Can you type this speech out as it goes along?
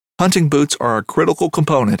Hunting boots are a critical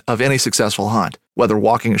component of any successful hunt. Whether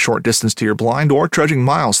walking a short distance to your blind or trudging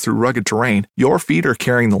miles through rugged terrain, your feet are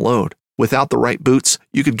carrying the load. Without the right boots,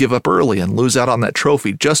 you could give up early and lose out on that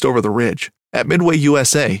trophy just over the ridge. At Midway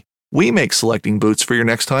USA, we make selecting boots for your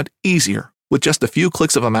next hunt easier. With just a few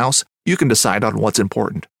clicks of a mouse, you can decide on what's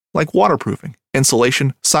important, like waterproofing,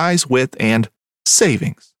 insulation, size, width, and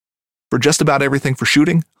savings. For just about everything for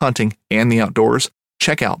shooting, hunting, and the outdoors,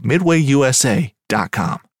 check out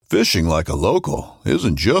MidwayUSA.com. Fishing like a local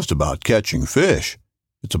isn't just about catching fish.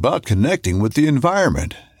 It's about connecting with the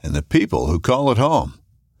environment and the people who call it home.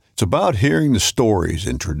 It's about hearing the stories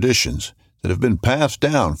and traditions that have been passed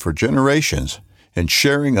down for generations and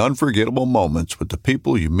sharing unforgettable moments with the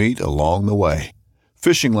people you meet along the way.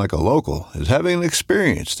 Fishing like a local is having an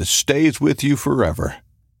experience that stays with you forever.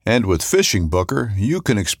 And with Fishing Booker, you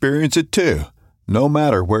can experience it too, no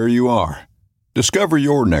matter where you are. Discover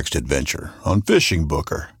your next adventure on Fishing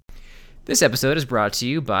Booker. This episode is brought to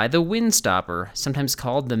you by the Windstopper, sometimes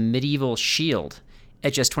called the Medieval Shield.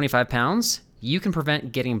 At just 25 pounds, you can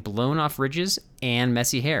prevent getting blown off ridges and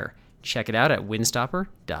messy hair. Check it out at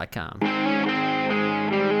windstopper.com.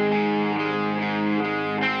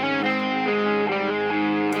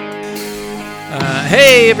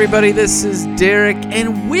 Hey everybody, this is Derek,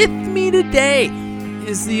 and with me today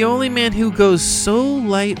is the only man who goes so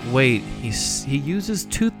lightweight. He uses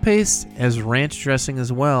toothpaste as ranch dressing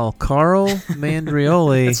as well. Carl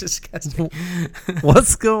Mandrioli. That's disgusting.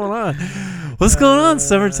 What's going on? What's going on,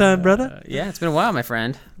 summertime, brother? Yeah, it's been a while, my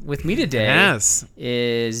friend. With me today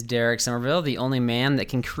is Derek Somerville, the only man that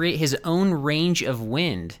can create his own range of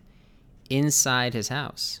wind inside his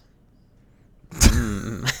house.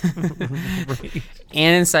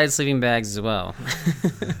 And inside sleeping bags as well.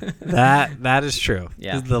 That is true.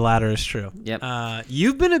 Yeah. The latter is true. Yep.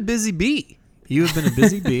 You've been a busy bee. You have been a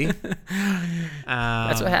busy bee.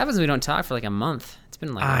 That's what happens when we don't talk for like a month. It's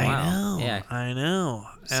been like a while. I know.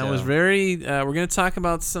 So. I was very. We're going to talk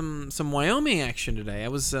about some Wyoming action today. I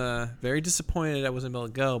was very disappointed I wasn't able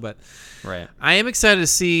to go, but right. I am excited to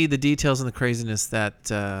see the details and the craziness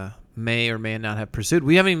that may or may not have pursued.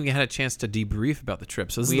 We haven't even had a chance to debrief about the trip,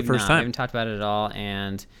 so this is the first time. We haven't talked about it at all,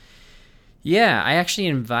 and yeah, I actually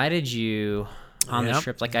invited you on the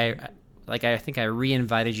trip. I think I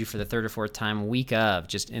re-invited you for the third or fourth time, week of,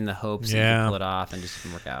 just in the hopes that you could pull it off and just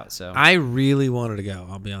didn't work out. So I really wanted to go.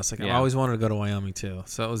 I'll be honest. I always wanted to go to Wyoming too,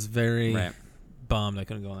 so I was very bummed I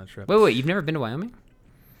couldn't go on that trip. Wait, you've never been to Wyoming?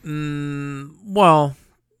 Well,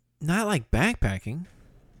 not like backpacking.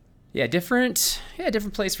 Yeah, different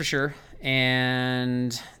place for sure.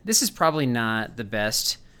 And this is probably not the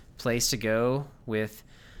best place to go with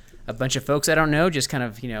a bunch of folks I don't know, just kind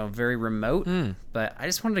of, very remote. But I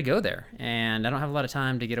just wanted to go there, and I don't have a lot of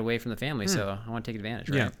time to get away from the family, so I want to take advantage,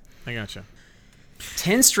 right? Yeah, I gotcha.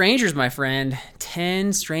 10 strangers, my friend.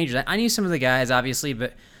 10 strangers. I knew some of the guys, obviously,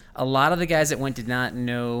 but a lot of the guys that went did not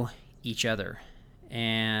know each other.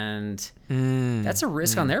 And that's a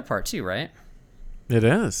risk on their part, too, right? It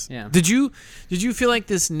is. Yeah. Did you feel like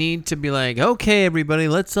this need to be like, okay, everybody,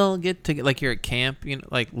 let's all get together, like you're at camp,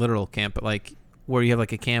 like literal camp, but like where you have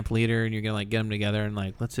like a camp leader and you're gonna like get them together and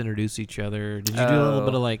like let's introduce each other. Did you do a little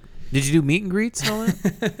bit of like? Did you do meet and greets and all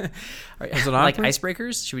that? Was it like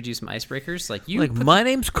icebreakers? Should we do some icebreakers? My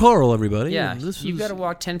name's Carl, everybody. Yeah. You've got to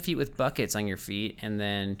walk 10 feet with buckets on your feet and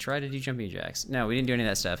then try to do jumping jacks. No, we didn't do any of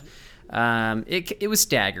that stuff. It was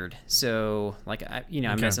staggered. So I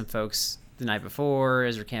met some folks the night before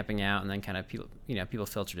as we're camping out, and then kind of people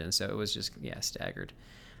filtered in, so it was just staggered.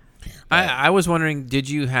 I was wondering, did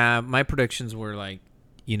you have, my predictions were like,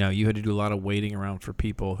 you had to do a lot of waiting around for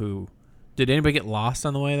people who, did anybody get lost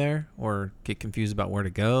on the way there or get confused about where to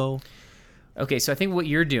go? Okay, so I think what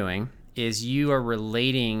you're doing is you are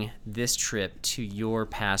relating this trip to your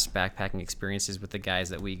past backpacking experiences with the guys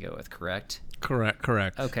that we go with, correct?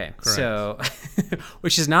 Correct. Okay, so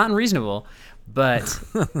which is not unreasonable, but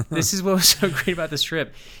this is what was so great about this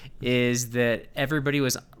trip is that everybody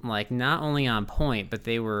was like not only on point, but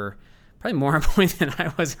they were probably more on point than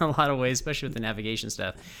I was in a lot of ways, especially with the navigation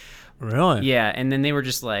stuff. Really? Yeah, and then they were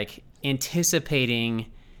just like anticipating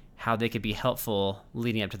how they could be helpful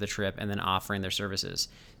leading up to the trip and then offering their services.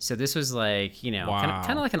 So this was like, kind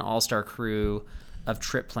of like an all-star crew of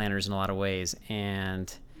trip planners in a lot of ways,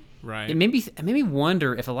 and it made me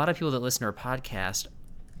wonder if a lot of people that listen to our podcast,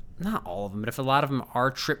 not all of them, but if a lot of them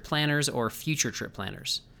are trip planners or future trip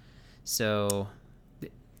planners. So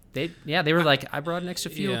they were like, I brought an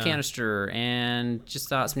extra fuel canister and just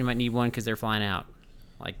thought somebody might need one because they're flying out.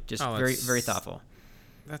 Like, just very, very thoughtful.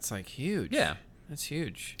 That's like huge. Yeah. That's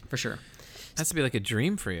huge. For sure. Has to be like a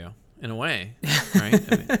dream for you in a way, right?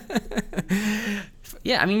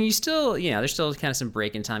 Yeah, I mean, you still, there's still kind of some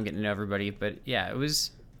break-in time getting to know everybody, but yeah, it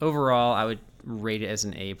was overall, I would rate it as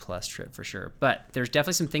an A+ trip for sure. But there's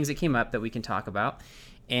definitely some things that came up that we can talk about,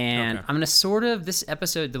 and I'm gonna sort of this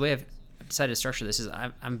episode, the way I've decided to structure this is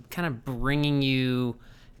I'm kind of bringing you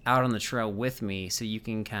out on the trail with me, so you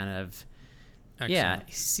can kind of,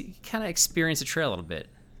 kind of experience the trail a little bit,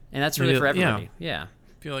 and that's really for everybody. Yeah.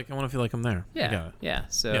 I want to feel like I'm there. Yeah.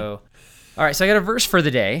 So, all right. So I got a verse for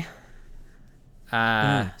the day.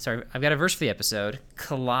 Sorry, I've got a verse for the episode.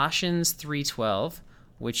 Colossians 3:12,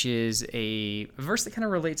 which is a verse that kind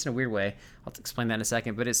of relates in a weird way. I'll explain that in a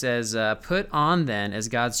second. But it says, "Put on then, as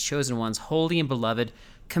God's chosen ones, holy and beloved,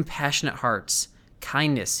 compassionate hearts,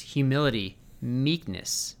 kindness, humility,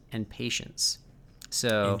 meekness, and patience."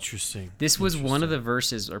 So interesting. This was one of the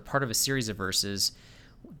verses, or part of a series of verses,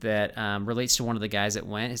 that relates to one of the guys that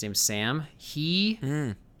went. His name's Sam. He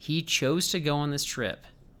chose to go on this trip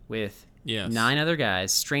with 9 other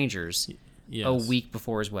guys, strangers, a week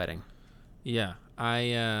before his wedding. Yeah,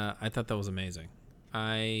 I thought that was amazing.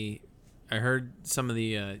 I heard some of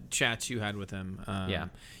the chats you had with him.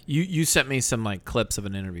 You sent me some like clips of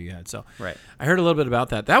an interview you had. So right, I heard a little bit about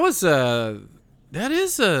that. That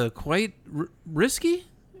is quite risky,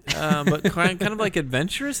 but kind of like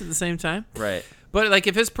adventurous at the same time. Right. But like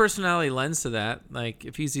if his personality lends to that, like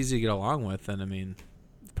if he's easy to get along with, then I mean,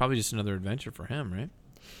 it's probably just another adventure for him, right?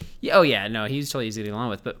 Yeah. Oh yeah. No, he's totally easy to get along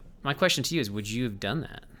with. But my question to you is, would you have done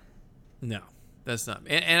that? No, that's not.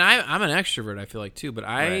 And I'm an extrovert, I feel like too, but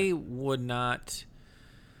I would not.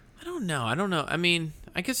 I don't know. I mean,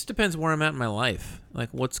 I guess it depends where I'm at in my life, like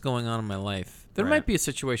what's going on in my life. There might be a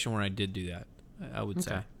situation where I did do that. I would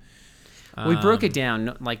say. We broke it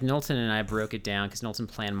down. Like Knowlton and I broke it down because Knowlton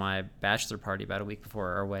planned my bachelor party about a week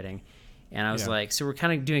before our wedding, and I was like, so we're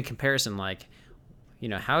kind of doing a comparison, like,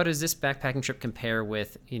 how does this backpacking trip compare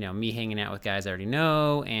with me hanging out with guys I already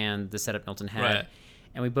know and the setup Knowlton had. Right.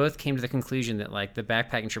 And we both came to the conclusion that like the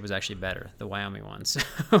backpacking trip was actually better, the Wyoming one. So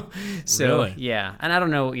really? Yeah. And I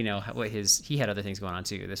don't know, what he had other things going on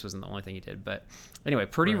too. This wasn't the only thing he did, but anyway,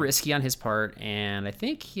 pretty risky on his part. And I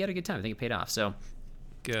think he had a good time. I think it paid off. So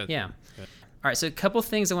good. Yeah. Good. All right. So a couple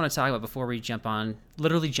things I want to talk about before we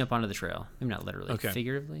literally jump onto the trail. Maybe not literally,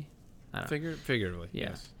 figuratively. I don't know. Figuratively. Yeah.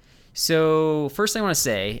 Yes. So first thing I want to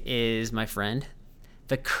say is, my friend,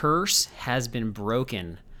 the curse has been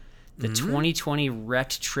broken. The 2020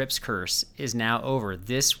 wrecked trips curse is now over.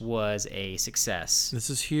 This was a success. This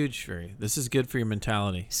is huge for you. This is good for your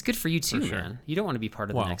mentality. It's good for you too, man. You don't want to be part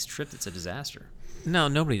of the next trip that's a disaster. No,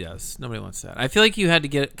 nobody does. Nobody wants that. I feel like you had to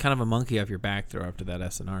get kind of a monkey off your back there after that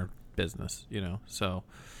SNR business, so.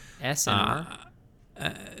 SNR?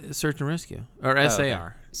 Search and Rescue. Or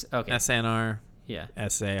SAR. Okay. SNR. Yeah.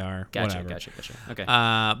 SAR. Gotcha. Whatever. Gotcha. Okay.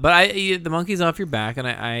 But the monkey's off your back, and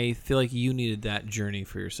I feel like you needed that journey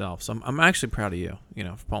for yourself. So I'm actually proud of you,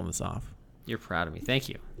 for pulling this off. You're proud of me. Thank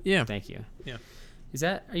you. Yeah. Thank you. Yeah.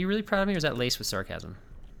 Are you really proud of me, or is that laced with sarcasm?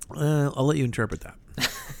 I'll let you interpret that.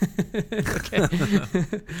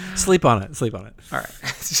 Okay. Sleep on it. All right.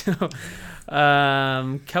 So,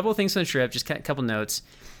 couple things on the trip, just a couple notes.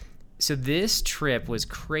 So this trip was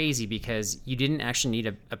crazy because you didn't actually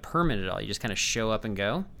need a permit at all. You just kind of show up and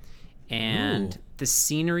go. And the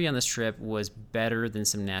scenery on this trip was better than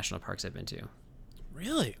some national parks I've been to.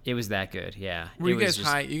 Really? It was that good, yeah. Were you guys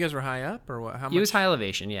high? You guys were high up, or what? How much? It was high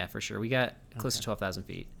elevation, yeah, for sure. We got close to 12,000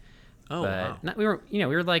 feet. Oh, wow. We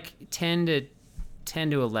were like 10 to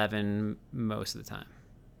 11 most of the time.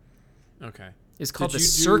 Okay. It's called the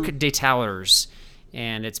Cirque des Towers,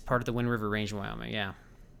 and it's part of the Wind River Range in Wyoming, yeah.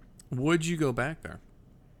 Would you go back there?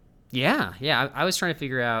 Yeah. I was trying to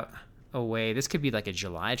figure out a way. This could be like a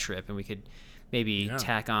July trip, and we could maybe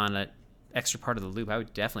tack on an extra part of the loop. I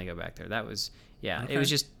would definitely go back there. That was, it was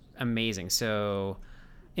just amazing. So,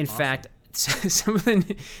 in fact, some of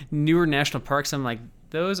the newer national parks, I'm like,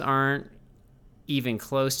 those aren't even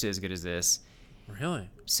close to as good as this. Really?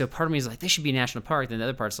 So part of me is like, this should be a national park. Then the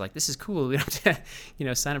other part's like, this is cool. We don't have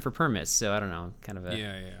to, sign up for permits. So I don't know, kind of a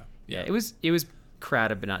yeah. It was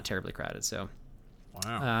crowded, but not terribly crowded. So,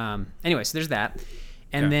 wow. Anyway, so there's that,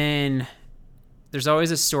 and then there's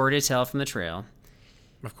always a story to tell from the trail.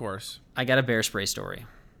 Of course. I got a bear spray story.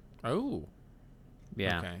 Oh.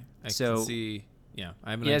 Yeah. Okay. I can see. Yeah,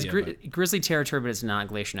 I have an idea. It's grizzly territory, but it's not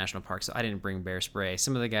Glacier National Park, so I didn't bring bear spray.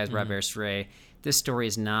 Some of the guys brought bear spray. This story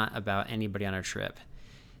is not about anybody on our trip.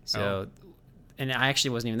 So, and I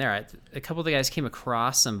actually wasn't even there. A couple of the guys came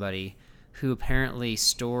across somebody who apparently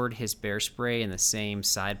stored his bear spray in the same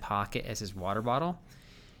side pocket as his water bottle.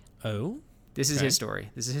 Oh? This is his story.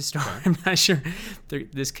 I'm not sure.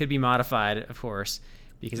 This could be modified, of course.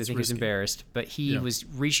 because I think he was embarrassed. But he was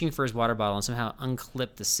reaching for his water bottle and somehow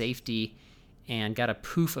unclipped the safety and got a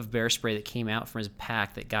poof of bear spray that came out from his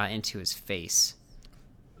pack that got into his face.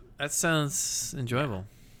 That sounds enjoyable.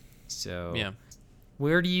 So,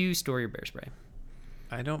 where do you store your bear spray?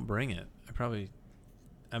 I don't bring it. I probably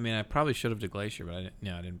should have to Glacier, but I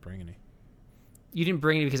didn't bring any. You didn't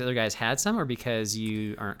bring any because other guys had some, or because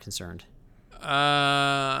you aren't concerned?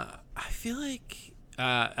 I feel like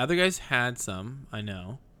other guys had some, I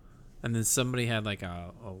know. And then somebody had like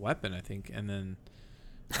a weapon, I think. And then,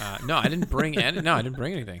 no, I didn't bring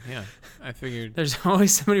anything. Yeah. I figured. There's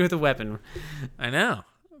always somebody with a weapon. I know.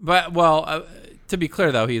 But, well, to be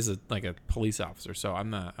clear, though, he's like a police officer. So I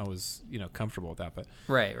was, comfortable with that. But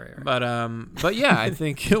Right. But yeah, I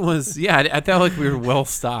think it was, I felt like we were well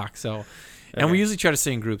stocked. So, and we usually try to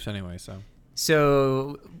stay in groups anyway.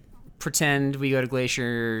 So pretend we go to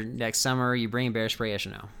Glacier next summer. You bring bear spray, yes or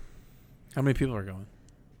no? How many people are going?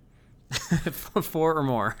 4 or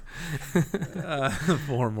more. 4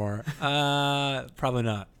 or more. Probably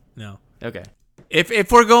not. No. Okay.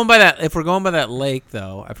 If we're going by that lake,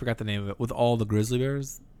 though, I forgot the name of it, with all the grizzly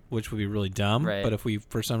bears, which would be really dumb. Right. But if we,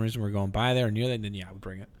 for some reason, we're going by there or near that, then I would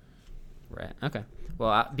bring it. Right. Okay.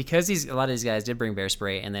 Well, because a lot of these guys did bring bear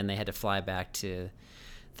spray, and then they had to fly back to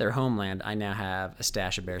their homeland, I now have a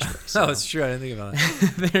stash of bear spray. So. Oh, it's true. I didn't think about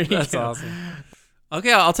that. That's awesome.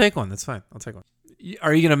 Okay, I'll take one. That's fine. I'll take one.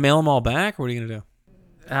 Are you gonna mail them all back, or what are you gonna do?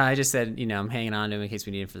 I just said, I'm hanging on to them in case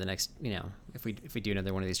we need them for the next, if we do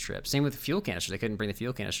another one of these trips. Same with the fuel canisters. I couldn't bring the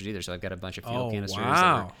fuel canisters either, so I've got a bunch of fuel canisters.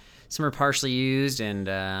 Wow. Some are partially used, and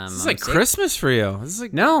this is like Christmas for you. This is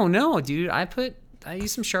like no, dude. I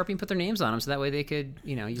used some Sharpie and put their names on them, so that way they could,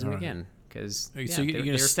 use them again. So you're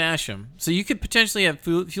gonna stash them. So you could potentially have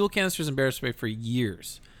fuel canisters and bear spray for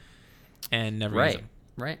years, and never use them.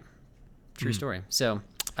 Right. True story. So,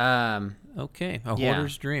 okay, a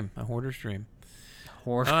hoarder's dream.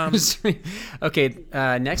 Okay,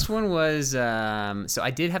 next one was so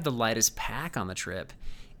I did have the lightest pack on the trip,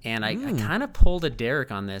 and I kind of pulled a Derek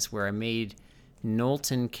on this where I made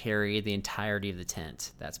Knowlton carry the entirety of the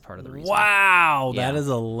tent. That's part of the reason. Wow, that is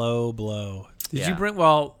a low blow. Did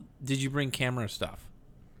you bring camera stuff?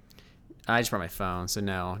 I just brought my phone, so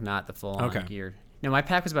no, not the full on geared. No, my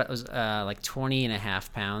pack was like 20 and a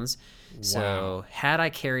half pounds. Wow. So had I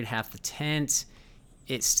carried half the tent,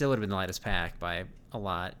 it still would have been the lightest pack by a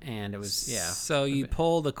lot, and it was So you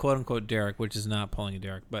pulled a quote unquote Derek, which is not pulling a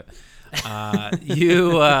Derek, but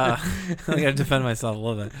you I got to defend myself a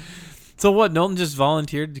little bit. So what? Knowlton just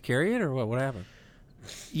volunteered to carry it, or what? What happened?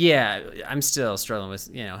 Yeah, I'm still struggling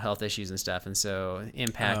with health issues and stuff, and so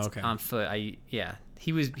impact on foot.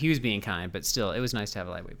 He was being kind, but still, it was nice to have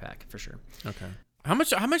a lightweight pack for sure. Okay. How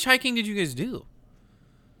much hiking did you guys do?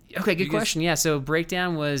 Okay, good question. Yeah, so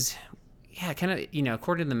breakdown was, kind of,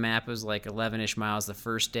 according to the map, it was like 11-ish miles the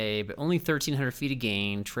first day, but only 1,300 feet of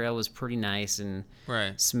gain. Trail was pretty nice and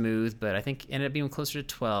smooth, but I think ended up being closer to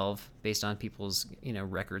 12 based on people's,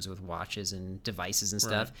 records with watches and devices and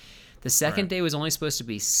stuff. The second day was only supposed to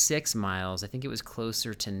be 6 miles. I think it was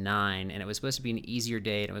closer to 9, and it was supposed to be an easier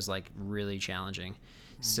day, and it was like really challenging.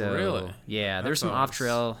 So yeah, there's some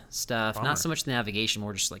off-trail stuff. Bummer. Not so much navigation,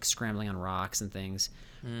 more just like scrambling on rocks and things.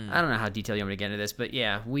 I don't know how detailed you want me to get into this, but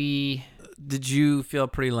yeah, Did you feel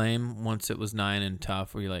pretty lame once it was 9 and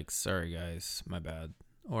tough? Were you like, sorry guys, my bad?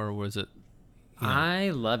 Or was it? I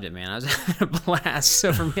loved it, man. I was having a blast.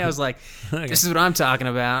 So for me, I was like, this is what I'm talking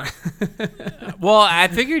about. Well, I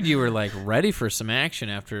figured you were like ready for some action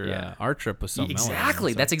after our trip was so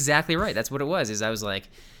Exactly. That's exactly right. That's what it was. Is I was like,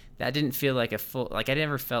 that didn't feel like I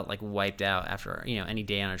never felt like wiped out after any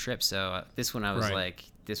day on a trip. So this one I was like,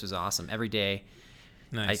 this was awesome. Every day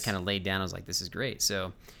I kind of laid down. I was like, this is great.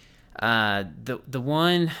 So the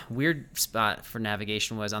one weird spot for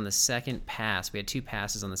navigation was on the second pass. We had 2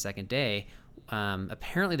 passes on the second day.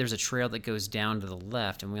 Apparently there's a trail that goes down to the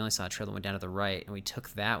left, and we only saw a trail that went down to the right, and we took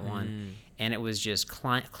that one, and it was just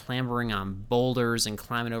clambering on boulders and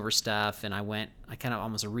climbing over stuff, and I kind of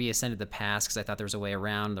almost reascended the pass because I thought there was a way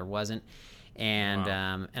around. There wasn't, and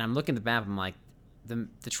I'm looking at the map, I'm like, the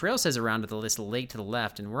trail says around to this lake to the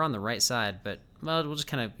left, and we're on the right side, but we'll just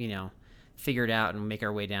kind of figure it out and make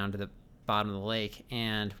our way down to the bottom of the lake,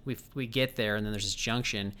 and we get there, and then there's this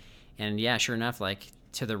junction, and sure enough, like,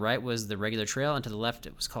 to the right was the regular trail, and to the left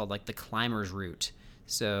it was called like the climber's route.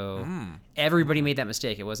 So everybody made that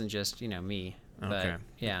mistake. It wasn't just me. But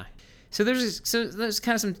So there's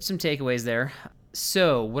kind of some takeaways there.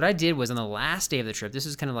 So what I did was on the last day of the trip, this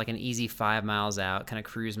was kind of like an easy 5 miles out kind of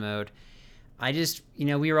cruise mode. I just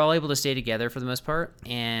we were all able to stay together for the most part,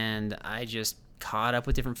 and I just caught up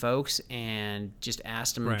with different folks and just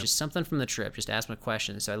asked them just something from the trip, just asked them a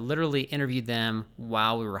question. So I literally interviewed them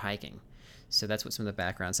while we were hiking. So that's what some of the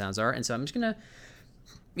background sounds are. And so I'm just gonna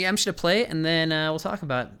play it, and then we'll talk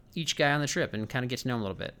about each guy on the trip and kind of get to know him a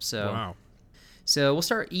little bit. So, So we'll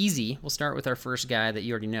start easy. We'll start with our first guy that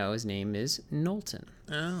you already know. His name is Knowlton.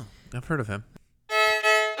 Oh, I've heard of him.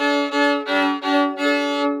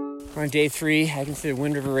 We're on day 3, hiking through the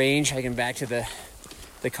Wind River Range, hiking back to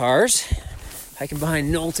the cars, hiking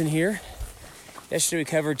behind Knowlton here. Yesterday we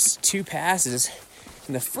covered 2 passes.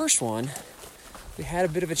 In the first one, we had a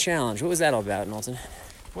bit of a challenge. What was that all about, Knowlton?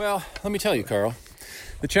 Well, let me tell you, Carl.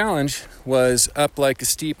 The challenge was up like a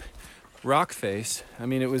steep rock face. I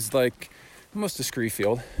mean, it was like almost a scree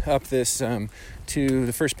field up this to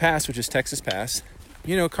the first pass, which is Texas Pass.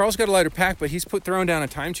 You know, Carl's got a lighter pack, but he's throwing down a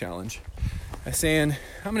time challenge. Saying,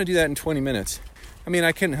 I'm going to do that in 20 minutes. I mean,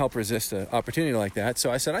 I couldn't help resist an opportunity like that.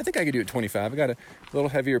 So I said, I think I could do it 25. I got a little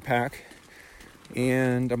heavier pack,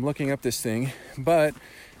 and I'm looking up this thing. But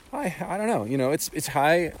I don't know. You know, it's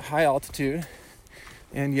high altitude,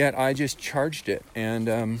 and yet I just charged it.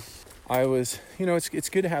 And I was, you know, it's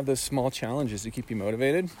good to have those small challenges to keep you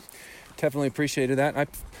motivated. Definitely appreciated that.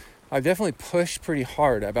 I've definitely pushed pretty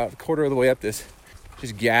hard, about a quarter of the way up this,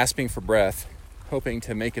 just gasping for breath, hoping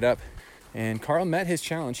to make it up. And Carl met his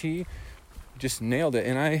challenge. He just nailed it.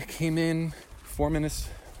 And I came in 4 minutes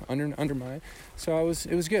under mine. So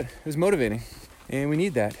it was good. It was motivating. And we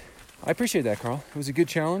need that. I appreciate that, Carl. It was a good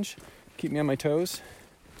challenge. Keep me on my toes.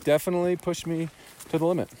 Definitely pushed me to the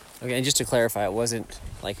limit. Okay, and just to clarify, it wasn't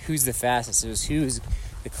like who's the fastest. It was who's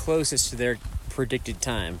the closest to their predicted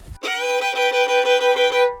time.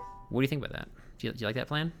 What do you think about that? Do you like that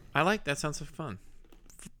plan? I like that. Sounds fun.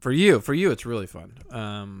 For you, it's really fun.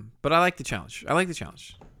 But I like the challenge.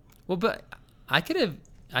 Well, but I could have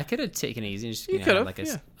taken it easy and just have like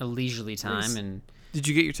a leisurely time. And did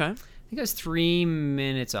you get your time? I think I was 3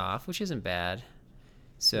 minutes off, which isn't bad.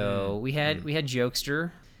 So we had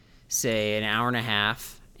Jokester say an hour and a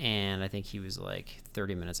half, and I think he was like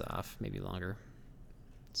 30 minutes off, maybe longer.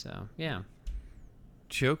 So yeah,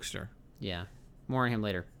 Jokester. Yeah. More on him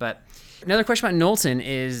later. But another question about Knowlton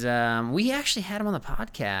is we actually had him on the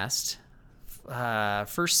podcast.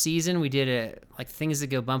 First season, we did a like Things That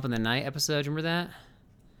Go Bump in the Night episode. Remember that?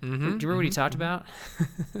 Do you remember what he talked about?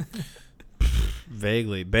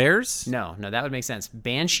 Vaguely. Bears? No, that would make sense.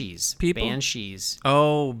 Banshees. People? Banshees.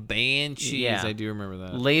 Oh, Banshees. Yeah. I do remember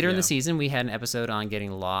that. Later in the season, we had an episode on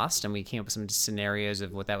getting lost, and we came up with some scenarios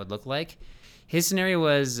of what that would look like. His scenario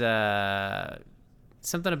was...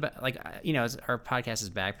 something about, like, you know, our podcast is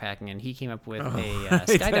backpacking, and he came up with a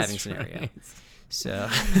skydiving scenario. Right. So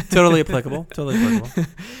totally applicable.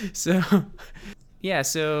 So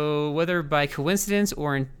whether by coincidence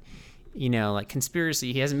or in, you know, like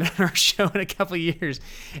conspiracy, he hasn't been on our show in a couple of years,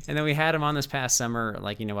 and then we had him on this past summer,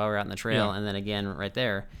 like, you know, while we were out on the trail, and then again right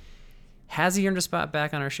there. Has he earned a spot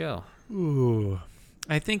back on our show? Ooh,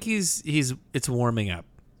 I think it's warming up.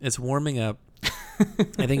 It's warming up.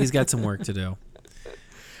 I think he's got some work to do.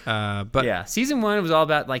 But yeah, season 1 was all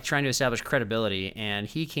about like trying to establish credibility, and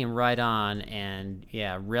he came right on and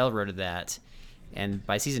railroaded that. And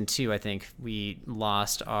by season 2, I think we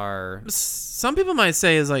lost our. Some people might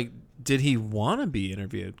say is like, did he want to be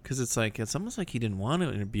interviewed? Because it's almost like he didn't want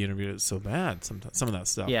to be interviewed. It's so bad. Some of that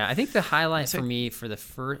stuff. Yeah, I think the highlight for me for the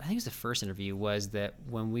first, I think it was the first interview, was that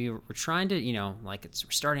when we were trying to, you know, like we're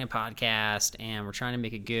starting a podcast and we're trying to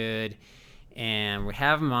make it good, and we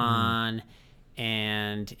have him on.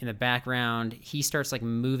 And in the background, he starts like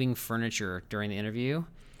moving furniture during the interview.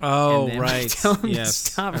 Oh, and then right. We tell him to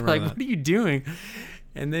stop. We're like, that. "What are you doing?"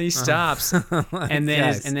 And then he stops, and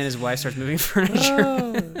then his wife starts moving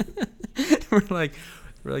furniture. We're like,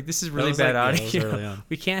 this is really bad audio.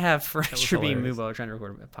 We can't have furniture being moved while we're trying to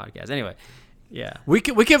record a podcast. Anyway, yeah, we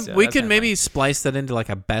could maybe splice that into like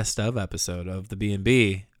a best of episode of the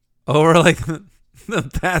B&B over like the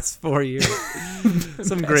past 4 years.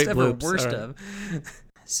 Some great bloops. Worst of.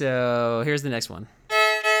 So here's the next one.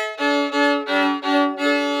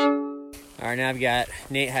 All right, now I've got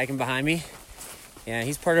Nate hiking behind me. Yeah,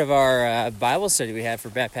 he's part of our Bible study we had for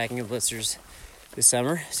backpacking and blitzers this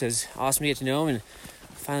summer. So it's awesome to get to know him and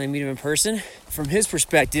finally meet him in person. From his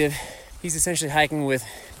perspective, he's essentially hiking with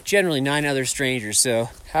generally 9 other strangers. So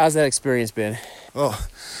how's that experience been? Well,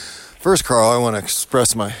 first, Carl, I want to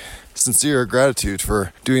express my sincere gratitude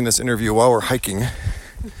for doing this interview while we're hiking.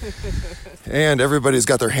 And everybody's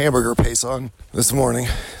got their hamburger pace on this morning.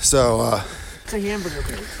 So, It's a hamburger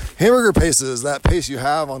pace. Hamburger pace is that pace you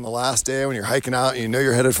have on the last day when you're hiking out and you know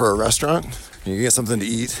you're headed for a restaurant. You get something to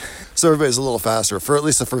eat. So everybody's a little faster for at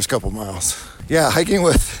least the first couple miles. Yeah, hiking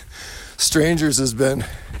with strangers has been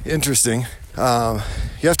interesting.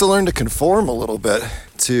 You have to learn to conform a little bit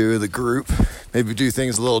to the group. Maybe do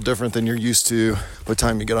things a little different than you're used to. What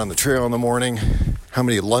time you get on the trail in the morning, how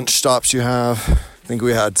many lunch stops you have. I think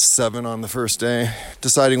we had 7 on the first day,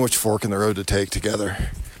 deciding which fork in the road to take together.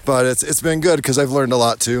 But it's been good because I've learned a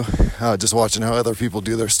lot too, just watching how other people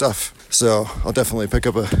do their stuff. So I'll definitely pick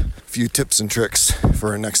up a few tips and tricks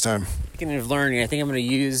for next time. Speaking of learning, I think I'm going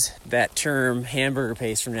to use that term hamburger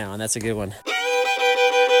pace from now on. That's a good one.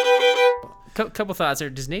 Couple thoughts there.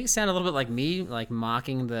 Does Nate sound a little bit like me, like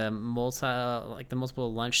mocking the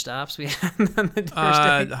multiple lunch stops we had on the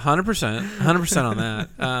first day? 100% on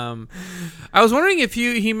that. I was wondering if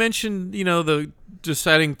he mentioned, the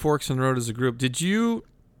deciding forks in the road as a group. Did you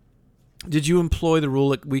employ the rule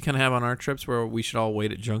that we kind of have on our trips where we should all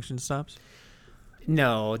wait at junction stops?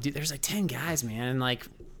 No, dude, there's like 10 guys, man, and like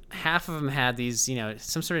half of them had these,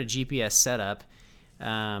 some sort of GPS setup.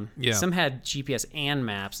 Some had GPS and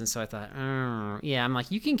maps, and so I thought, I'm like,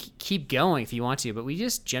 you can keep going if you want to, but we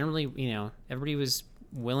just generally, everybody was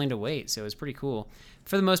willing to wait, so it was pretty cool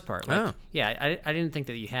for the most part. I didn't think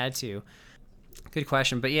that you had to. Good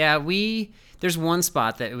question, but yeah, there's one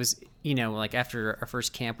spot that it was, like after our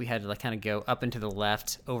first camp, we had to like kind of go up and to the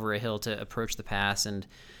left over a hill to approach the pass, and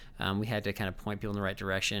we had to kind of point people in the right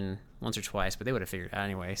direction once or twice, but they would have figured it out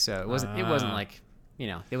anyway, so it wasn't like.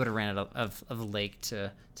 They would have ran out of a lake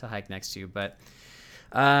to hike next to. But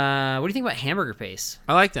what do you think about hamburger pace?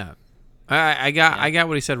 I like that. I got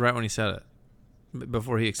what he said right when he said it,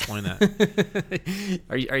 before he explained that.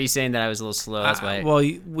 Are you saying that I was a little slow? That's why.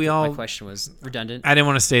 My question was redundant. I didn't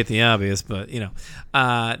want to state the obvious, but no.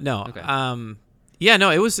 Okay.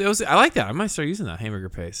 It was. I like that. I might start using that, hamburger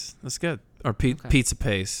pace. That's good. Or pizza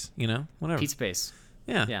pace. Whatever. Pizza pace.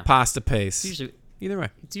 Yeah. Pasta pace. Either way.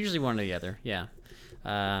 It's usually one or the other. Yeah.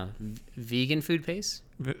 Vegan food pace?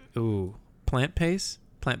 Plant pace?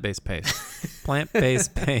 Plant-based pace.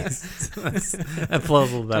 Plant-based pace. That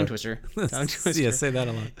flows a little better. Tongue twister. Yeah, say that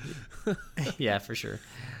a lot. Yeah, for sure.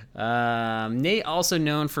 Nate also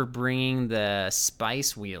known for bringing the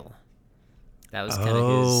spice wheel. That was kind of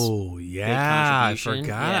his big contribution. I forgot.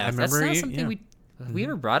 Yeah, I remember. That's not something we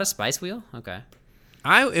ever brought a spice wheel? Okay.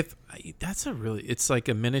 It's like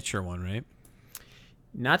a miniature one, right?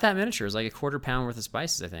 Not that miniature. It's like a quarter pound worth of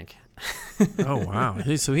spices, I think. Oh, wow.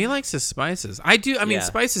 So he likes his spices. I do. I mean,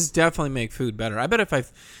 spices definitely make food better. I bet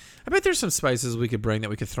there's some spices we could bring that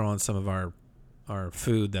we could throw on some of our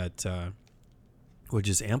food that would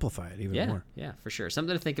just amplify it even more. Yeah, for sure.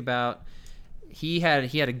 Something to think about. He had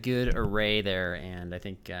a good array there, and I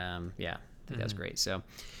think, that was great. So,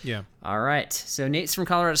 yeah. All right. So Nate's from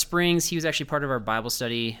Colorado Springs. He was actually part of our Bible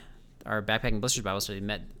study, our Backpacking Blisters Bible study.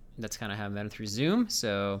 That's kind of how I met him through Zoom.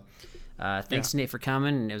 So thanks to Nate for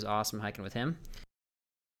coming, and it was awesome hiking with him.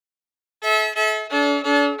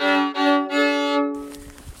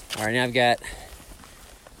 All right, now I've got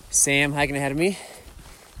Sam hiking ahead of me.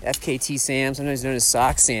 FKT Sam, sometimes known as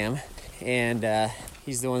Sock Sam. And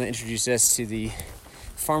he's the one that introduced us to the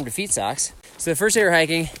Farm to Feet socks. So the first day we were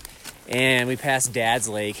hiking, and we passed Dad's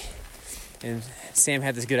Lake. And Sam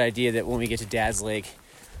had this good idea that when we get to Dad's Lake,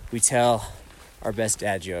 we tell our best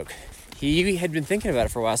dad joke. He had been thinking about it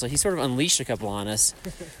for a while, so he sort of unleashed a couple on us.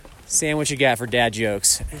 Sam, what you got for dad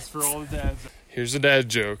jokes? It's for all the dads. Here's a dad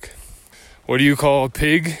joke. What do you call a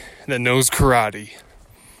pig that knows karate?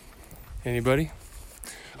 Anybody?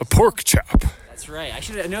 A pork chop. That's right. I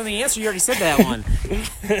should have known the answer. You already said that one.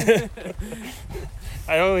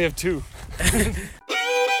 I only have 2.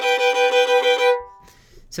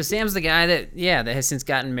 So Sam's the guy that has since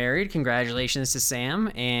gotten married. Congratulations to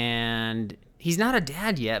Sam. And he's not a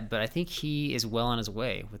dad yet, but I think he is well on his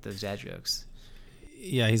way with those dad jokes.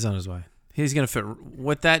 Yeah, he's on his way. He's gonna fit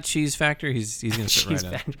with that cheese factor. He's gonna fit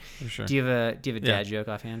right in for sure. Do you have a dad joke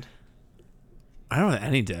offhand? I don't have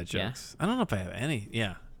any dad jokes. Yeah. I don't know if I have any.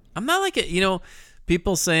 Yeah, I'm not like a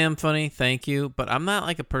people say I'm funny. Thank you, but I'm not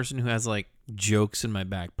like a person who has like jokes in my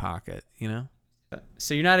back pocket.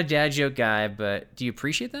 So you're not a dad joke guy, but do you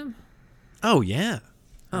appreciate them? Oh yeah.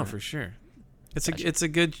 Oh, for sure. It's a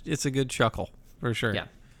good chuckle for sure. Yeah,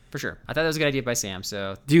 for sure. I thought that was a good idea by Sam.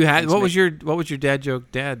 So do you have what was your dad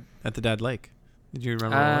joke at the Dad Lake? Did you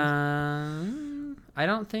remember what it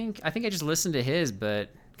was? I think I just listened to his,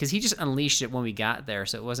 but because he just unleashed it when we got there,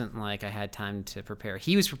 so it wasn't like I had time to prepare.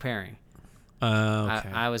 He was preparing. Okay.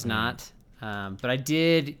 I was not. But I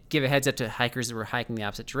did give a heads up to hikers that were hiking the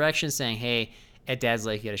opposite direction, saying, "Hey, at Dad's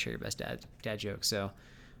Lake, you got to share your best dad joke." So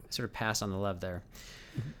I sort of passed on the love there.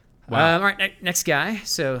 Wow. All right, next guy.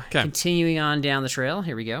 So continuing on down the trail.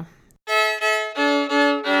 Here we go.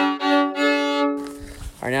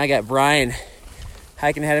 All right, now I got Brian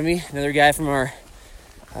hiking ahead of me, another guy from our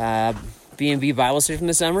B&B Bible study from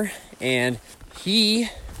the summer, and he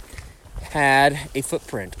had a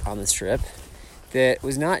footprint on this trip that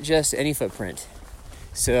was not just any footprint.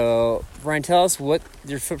 So, Brian, tell us what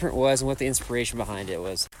your footprint was and what the inspiration behind it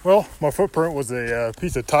was. Well, my footprint was a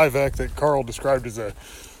piece of Tyvek that Carl described as a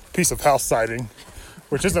piece of house siding,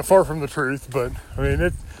 which isn't far from the truth, but I mean,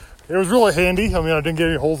 it was really handy. I mean, I didn't get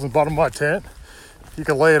any holes in the bottom of my tent. You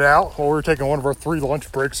could lay it out while we were taking one of our 3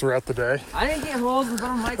 lunch breaks throughout the day. I didn't get holes in the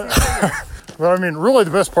bottom of my tent. But I mean, really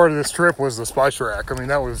the best part of this trip was the spice rack. I mean,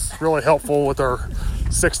 that was really helpful with our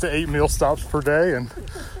 6 to 8 meal stops per day, and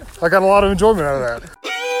I got a lot of enjoyment out of that.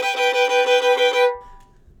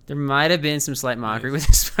 There might have been some slight mockery with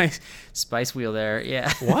the spice wheel there.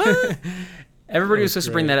 Yeah. What? Everybody was supposed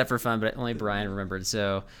to bring that up for fun, but only Brian remembered.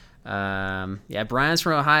 So, yeah, Brian's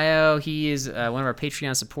from Ohio. He is one of our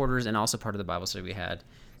Patreon supporters and also part of the Bible study we had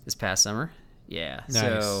this past summer. Yeah. Nice.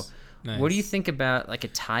 So, Nice. What do you think about like a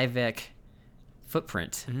Tyvek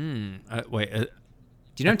footprint? Wait.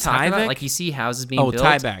 Do you know what I'm talking about? Like you see houses being built. Oh,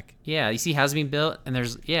 Tyvek. Yeah, you see houses being built, and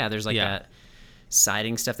there's like that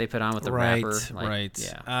siding stuff they put on with the wrapper. Like, right.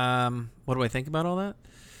 Yeah. What do I think about all that?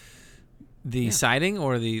 The siding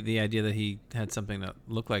or the idea that he had something that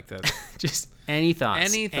looked like that? Just any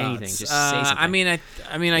thoughts? Anything. Just say something. I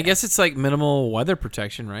mean, I guess it's like minimal weather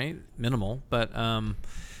protection, right? Minimal, but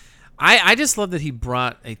I just love that he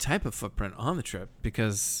brought a type of footprint on the trip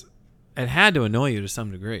because it had to annoy you to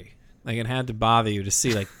some degree. Like it had to bother you to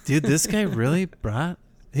see, like, dude, this guy really brought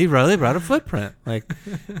a footprint, like,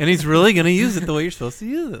 and he's really gonna use it the way you're supposed to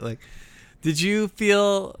use it. Like, did you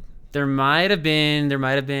feel? There might have been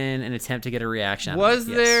an attempt to get a reaction. Was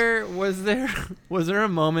there a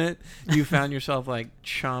moment you found yourself like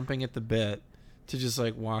chomping at the bit to just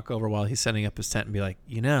like walk over while he's setting up his tent and be like,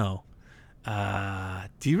 do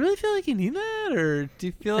you really feel like you need that, or do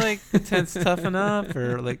you feel like the tent's tough enough,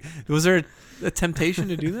 or like was there a temptation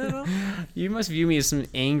to do that at all? You must view me as some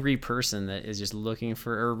angry person that is just looking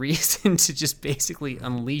for a reason to just basically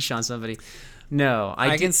unleash on somebody. No,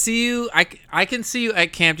 I can see you. I can see you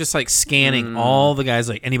at camp, just like scanning all the guys.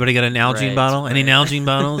 Like, anybody got an Nalgene bottle? Any Nalgene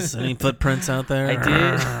bottles? Any footprints out there?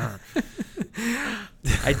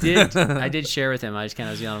 I did share with him. I just kind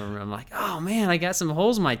of was yelling at him. I'm like, oh man, I got some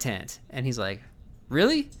holes in my tent, and he's like,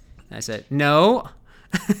 really? And I said, no.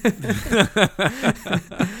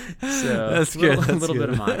 So that's good. A little bit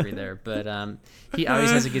of mockery there, but he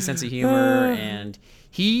always has a good sense of humor, and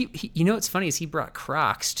he you know what's funny is he brought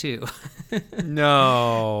Crocs too.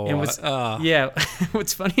 No. And what's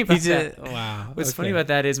funny about that? Wow. What's funny about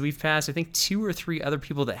that is we've passed I think 2 or 3 other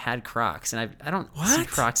people that had Crocs, and I don't see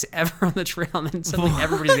Crocs ever on the trail, and then suddenly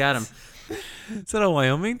everybody's got them. Is that a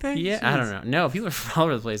Wyoming thing? Yeah, jeez. I don't know. No, people are from all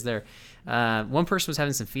over the place there. One person was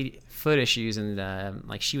having some foot issues, and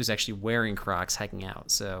like she was actually wearing Crocs hiking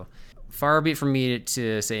out. So far be it from me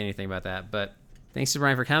to say anything about that. But thanks to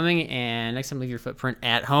Brian for coming, and next time leave your footprint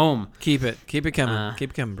at home. Keep it coming.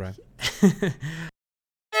 Keep it coming, Brian.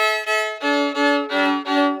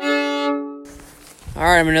 All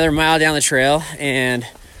right, I'm another mile down the trail, and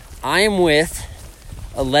I am with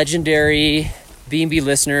a legendary B&B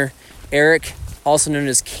listener, Eric, also known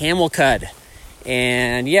as Camel Cud.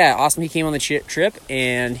 And yeah, awesome. He came on the trip,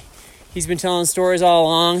 and he's been telling stories all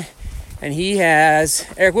along. And he has...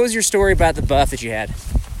 Eric, what was your story about the buff that you had?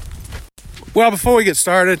 Well, before we get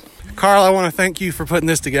started, Carl, I want to thank you for putting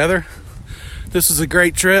this together. This was a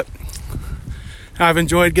great trip. I've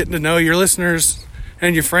enjoyed getting to know your listeners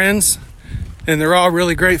and your friends, and they're all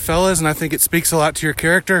really great fellas, and I think it speaks a lot to your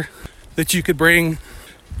character that you could bring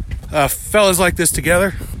fellas like this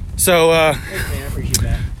together. So, Thanks, man. I appreciate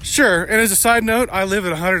that. Sure. And as a side note, I live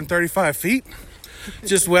at 135 feet,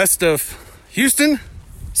 just west of Houston.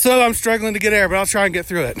 So I'm struggling to get air, but I'll try and get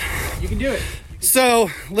through it. You can do it. So,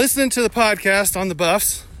 listening to the podcast on the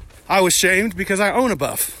buffs, I was shamed because I own a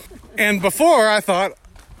buff. And before, I thought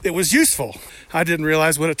it was useful. I didn't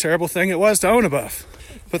realize what a terrible thing it was to own a buff.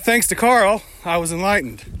 But thanks to Carl, I was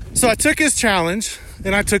enlightened. So I took his challenge,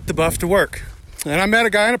 and I took the buff to work. And I met a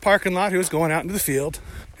guy in a parking lot who was going out into the field.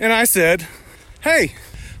 And I said, hey,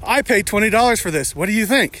 I paid $20 for this. What do you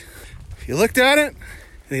think? He looked at it,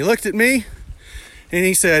 and he looked at me, and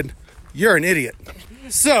he said, you're an idiot.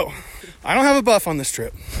 So, I don't have a buff on this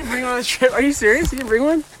trip. You bring one on this trip? Are you serious? You didn't bring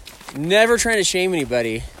one? Never trying to shame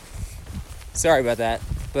anybody. Sorry about that,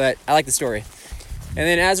 but I like the story. And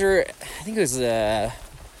then I think it was the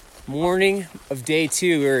morning of day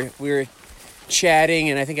 2, we were chatting,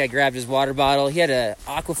 and I think I grabbed his water bottle. He had a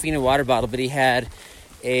Aquafina water bottle, but he had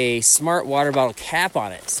a Smart water bottle cap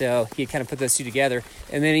on it. So he kind of put those two together.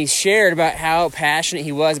 And then he shared about how passionate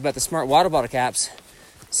he was about the Smart water bottle caps.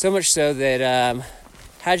 So much so that,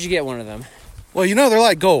 how'd you get one of them? Well, they're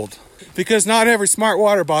like gold because not every Smart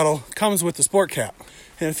Water bottle comes with the sport cap.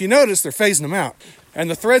 And if you notice, they're phasing them out. And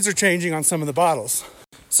the threads are changing on some of the bottles.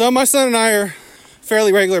 So my son and I are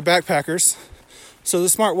fairly regular backpackers. So the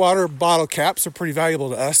Smart Water bottle caps are pretty valuable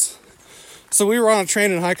to us. So we were on a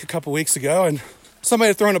train and hike a couple weeks ago, and somebody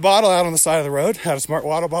had thrown a bottle out on the side of the road, had a Smart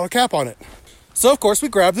Water bottle cap on it. So, of course, we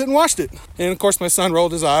grabbed it and washed it. And, of course, my son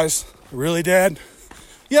rolled his eyes. Really, Dad?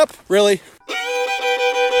 Yep, really.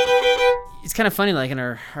 It's kind of funny, like in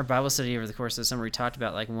our Bible study over the course of the summer, we talked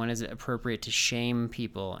about like when is it appropriate to shame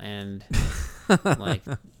people, and like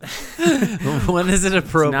when is it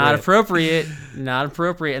appropriate? Not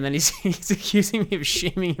appropriate. And then he's accusing me of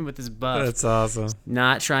shaming him with his buff. That's awesome.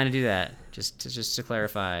 Not trying to do that. Just to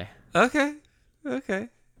clarify. Okay.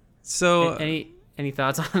 So any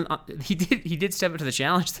thoughts on he did step up to the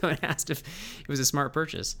challenge though and asked if it was a smart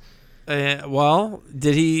purchase. Well,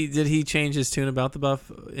 did he change his tune about the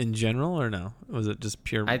buff in general, or no? Was it just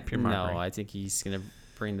pure marketing? No, I think he's gonna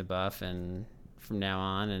bring the buff and from now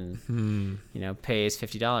on and pay his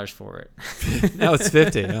 $50 for it. Now it's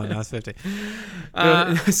 50. Oh, now it's 50.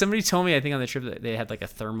 Somebody told me I think on the trip that they had like a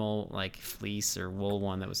thermal like fleece or wool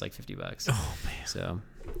one that was like $50. Oh man. So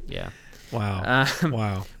yeah. Wow.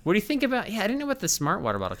 Wow. What do you think about? Yeah, I didn't know about the Smart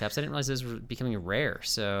Water bottle caps. I didn't realize those were becoming rare.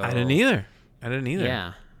 So I didn't either.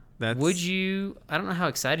 Yeah. Would you? I don't know how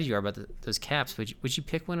excited you are about those caps. Would you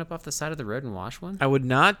pick one up off the side of the road and wash one? I would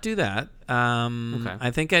not do that. Okay.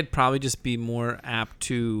 I think I'd probably just be more apt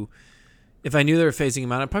to, if I knew they were phasing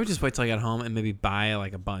them out, I'd probably just wait till I got home and maybe buy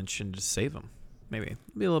like a bunch and just save them. Maybe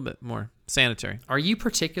be a little bit more sanitary. Are you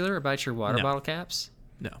particular about your water bottle caps?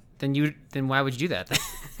 No. Then why would you do that?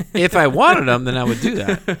 If I wanted them, then I would do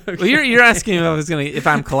that. Okay. Well, you're asking if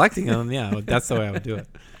I'm collecting them. Yeah, that's the way I would do it.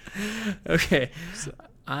 Okay. So,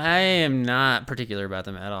 I am not particular about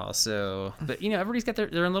them at all. So, but everybody's got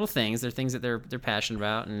their own little things. They're things that they're passionate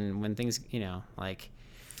about, and when things, like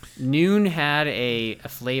Noon had a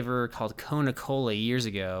flavor called Kona Cola years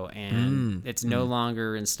ago, and it's no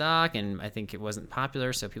longer in stock, and I think it wasn't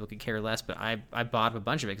popular, so people could care less. But I bought a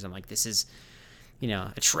bunch of it because I'm like, this is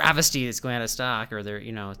a travesty that's going out of stock, or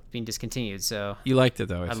they're being discontinued. So you liked it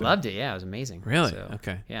though. I loved it. Yeah, it was amazing. Really? So,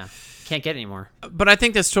 okay. Yeah, can't get it anymore. But I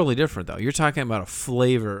think that's totally different though. You're talking about a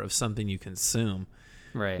flavor of something you consume,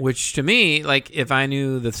 right? Which to me, like if I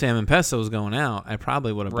knew the salmon pesto was going out, I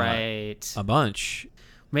probably would have bought a bunch.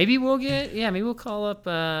 Maybe we'll call up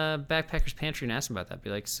Backpackers Pantry and ask them about that.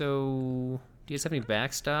 Be like, so do you guys have any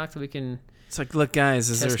back stock that we can? It's like, look,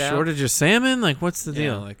 guys, is there a shortage of salmon? Like, what's the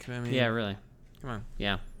deal? Like, I mean, yeah, really. Come on.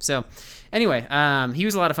 Yeah. So, anyway, he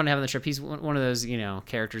was a lot of fun to have on the trip. He's one of those,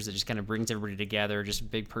 characters that just kind of brings everybody together. Just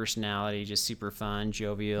big personality, just super fun,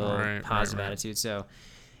 jovial, positive attitude. So,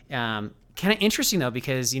 kind of interesting though,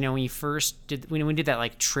 because when you first did when we did that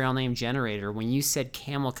like trail name generator, when you said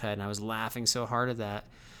Camel Cut, and I was laughing so hard at that,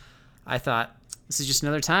 I thought this is just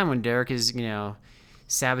another time when Derek is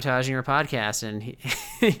sabotaging our podcast and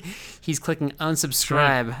he's clicking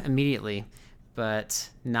unsubscribe immediately, but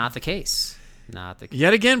not the case.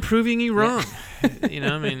 Yet again, proving you wrong.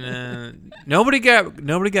 Yeah. Nobody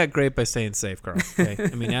got great by staying safe, Carl. Okay?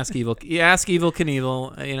 I mean, ask Evil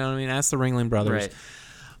Knievel. Ask the Ringling Brothers. Right.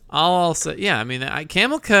 I'll also,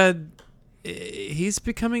 Camel Cud, he's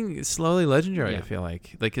becoming slowly legendary. Yeah. I feel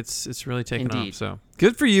like it's really taken off. So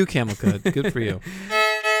good for you, Camel Cud. Good for you.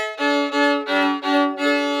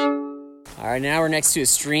 All right, now we're next to a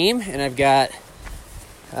stream, and I've got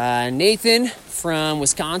Nathan from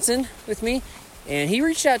Wisconsin with me. And he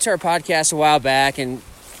reached out to our podcast a while back, and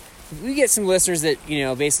we get some listeners that,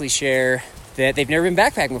 basically share that they've never been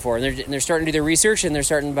backpacking before. And they're starting to do their research, and they're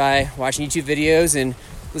starting by watching YouTube videos and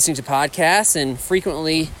listening to podcasts. And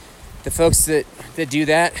frequently, the folks that do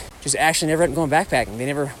that just actually never end up going backpacking. They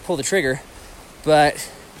never pull the trigger.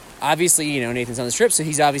 But obviously, Nathan's on this trip, so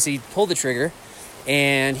he's obviously pulled the trigger.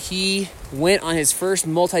 And he went on his first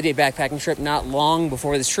multi-day backpacking trip not long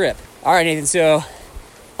before this trip. All right, Nathan, so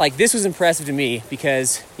this was impressive to me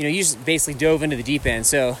because, you just basically dove into the deep end.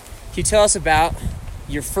 So can you tell us about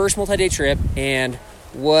your first multi-day trip and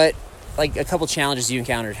what, a couple challenges you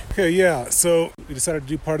encountered? Okay, yeah. So we decided to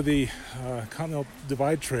do part of the Continental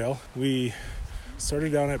Divide Trail. We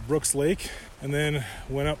started down at Brooks Lake and then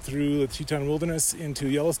went up through the Teton Wilderness into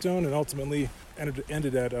Yellowstone and ultimately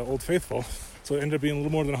ended at Old Faithful. So it ended up being a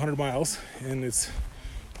little more than 100 miles, and it's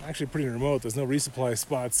actually pretty remote. There's no resupply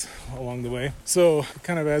spots along the way. So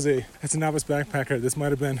kind of as a novice backpacker, this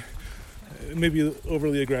might have been maybe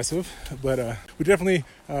overly aggressive, but we definitely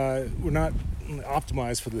were not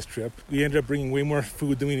optimized for this trip. We ended up bringing way more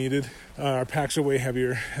food than we needed. Our packs are way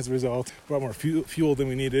heavier as a result. Brought more fuel than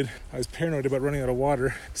we needed. I was paranoid about running out of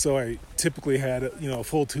water, so I typically had a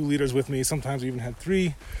full 2 liters with me. Sometimes we even had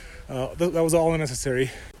 3. That was all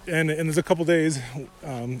unnecessary. And there's a couple days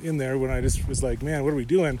in there when I just was like, man, what are we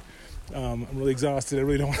doing? I'm really exhausted. I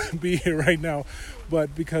really don't want to be here right now.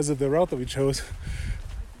 But because of the route that we chose,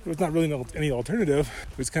 there was not really any alternative.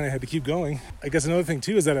 We just kind of had to keep going. I guess another thing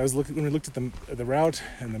too is that when we looked at the route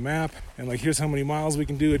and the map, and like here's how many miles we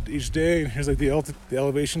can do it each day, and here's like the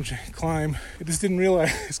elevation climb. I just didn't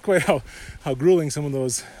realize quite how grueling some of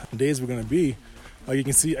those days were going to be. Like I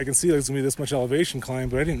can see there's going to be this much elevation climb,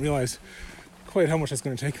 but I didn't realize quite how much that's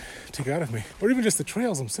going to take out of me. Or even just the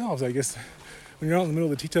trails themselves. I guess when you're out in the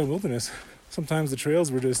middle of the Teton Wilderness, sometimes the trails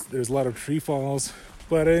there's a lot of tree falls.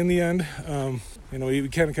 But in the end, we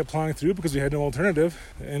kind of kept plowing through because we had no alternative.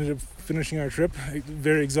 Ended up finishing our trip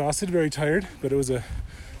very exhausted, very tired, but it was a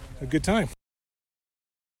good time.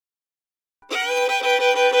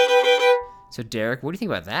 So Derek, what do you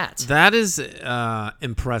think about that? That is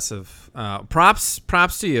impressive. Props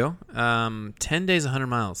to you. 10 days, 100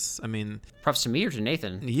 miles. I mean, props to me or to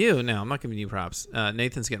Nathan? You? No, I'm not giving you props.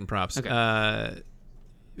 Nathan's getting props. Okay.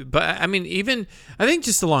 But I mean, I think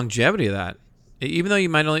just the longevity of that. Even though you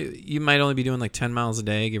might only be doing like 10 miles a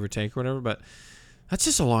day, give or take, or whatever, but that's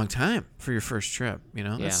just a long time for your first trip.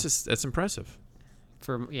 Yeah. That's impressive.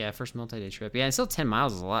 First multi-day trip. Yeah, and still 10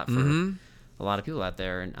 miles is a lot for a lot of people out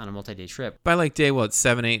there on a multi-day trip. By like day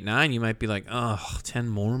 7, 8, 9, you might be like, 10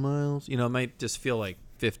 more miles. It might just feel like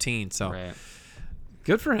 15. So right.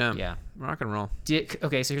 Good for him. Yeah, rock and roll.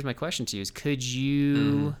 Okay, so here's my question to you: is could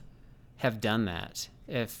you have done that?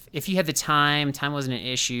 If you had the time wasn't an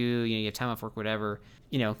issue, you have time off work, whatever,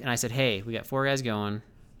 and I said, hey, we got 4 guys going.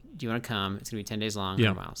 Do you want to come? It's going to be 10 days long,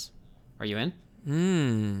 100 miles. Are you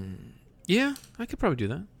in? Yeah, I could probably do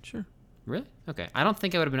that. Sure. Really? Okay. I don't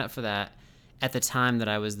think I would have been up for that at the time that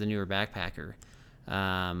I was the newer backpacker.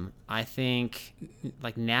 I think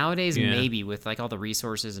like nowadays, maybe with like all the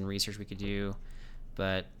resources and research we could do,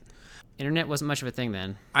 but internet wasn't much of a thing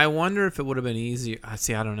then. I wonder if it would have been easier.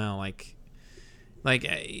 See, I don't know. Like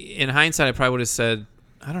in hindsight, I probably would have said,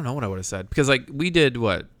 I don't know what I would have said. Because like we did,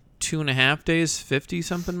 2.5 days, 50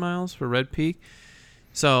 something miles for Red Peak.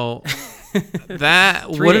 So that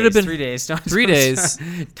would it have been 3 days. 3 days.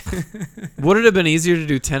 Would it have been easier to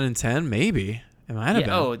do 10 and 10? Maybe. It might have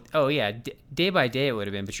been. Oh yeah. Day by day it would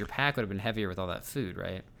have been, but your pack would have been heavier with all that food,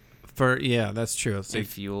 right? That's true. And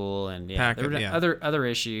fuel and there were other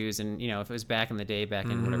issues, and if it was back in the day,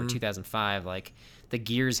 in whatever 2005, like the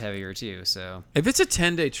gear's heavier too. So if it's a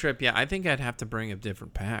 10-day trip, I think I'd have to bring a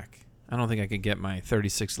different pack. I don't think I could get my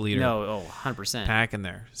 36 liter 100% pack in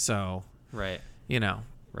there. So right,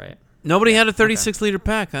 right. Nobody had a 36 liter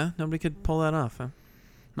pack, huh? Nobody could pull that off, huh?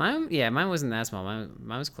 Mine wasn't that small.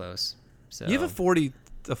 Mine was close. So you have a 40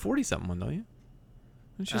 something one, don't you?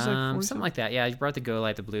 Something like that. Yeah, I brought the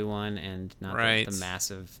GoLite, the blue one, and not the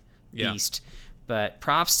massive beast. But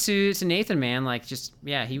props to Nathan, man. Like,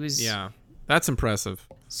 he was. Yeah, that's impressive.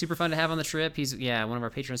 Super fun to have on the trip. He's one of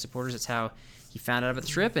our Patreon supporters. That's how he found out about the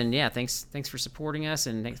trip. And thanks for supporting us,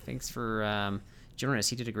 and thanks for joining us.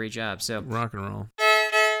 He did a great job. So rock and roll.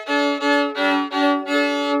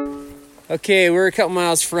 Okay, we're a couple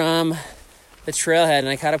miles from the trailhead, and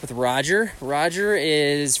I caught up with Roger. Roger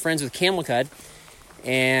is friends with Camel Cud.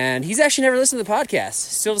 And he's actually never listened to the podcast.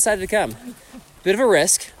 Still decided to come. Bit of a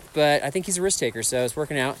risk, but I think he's a risk taker, so it's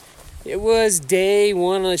working out. It was day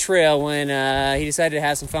 1 on the trail when he decided to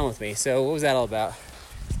have some fun with me. So what was that all about?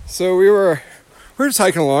 So we were just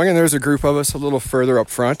hiking along, and there was a group of us a little further up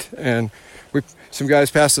front, and some guys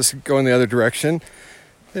passed us going the other direction.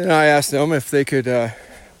 And I asked them if they could, when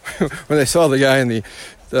they saw the guy in the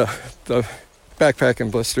Backpack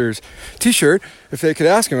and Blisters t-shirt, if they could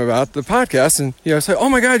ask him about the podcast, and say, oh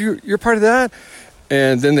my god, you're part of that.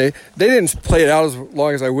 And then they didn't play it out as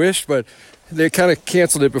long as I wished, but they kind of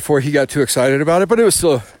canceled it before he got too excited about it. But it was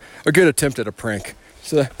still a good attempt at a prank,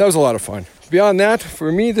 so that was a lot of fun. Beyond that,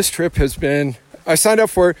 for me, this trip has been, I signed up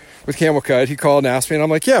for it with Camel Cud. He called and asked me, and I'm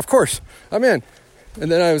like, yeah, of course, I'm in.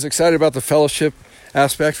 And then I was excited about the fellowship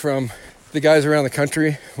aspect from the guys around the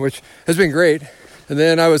country, which has been great. And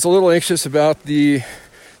then I was a little anxious about the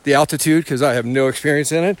altitude because I have no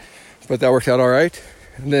experience in it, but that worked out all right.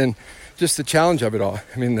 And then just the challenge of it all.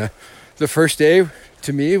 I mean, the first day,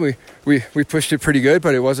 to me, we pushed it pretty good,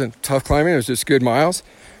 but it wasn't tough climbing. It was just good miles,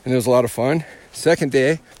 and it was a lot of fun. Second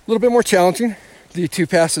day, a little bit more challenging. The 2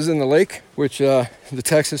 passes in the lake, which the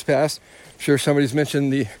Texas Pass. I'm sure somebody's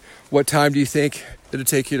mentioned what time do you think it'd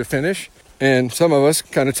take you to finish? And some of us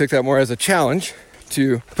kind of took that more as a challenge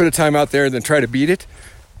to put a time out there and then try to beat it.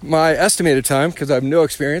 My estimated time, because I have no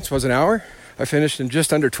experience, was an hour. I finished in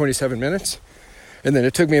just under 27 minutes. And then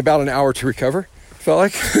it took me about an hour to recover, felt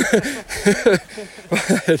like.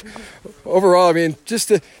 But overall, I mean, just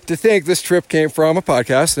to think this trip came from a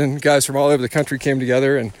podcast, and guys from all over the country came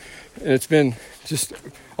together, and it's been just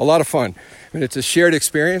a lot of fun. I mean, it's a shared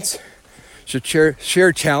experience,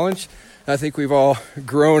 shared challenge. I think we've all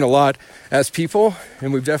grown a lot as people,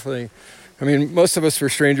 and we've definitely, I mean, most of us were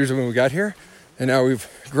strangers when we got here, and now we've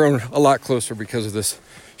grown a lot closer because of this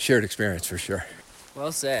shared experience, for sure.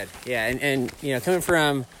 Well said. Yeah, and you know, coming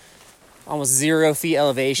from almost 0 feet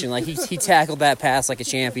elevation, like he tackled that pass like a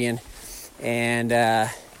champion. And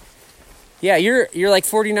yeah, you're like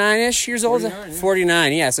 49-ish years old.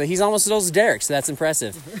 49, yeah. So he's almost as old as Derek, so that's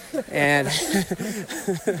impressive. And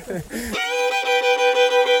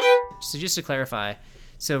so just to clarify,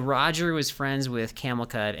 so Roger was friends with Camel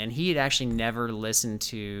Cut, and he had actually never listened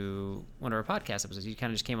to one of our podcast episodes. He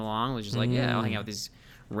kind of just came along, was just like, yeah, I'll hang out with these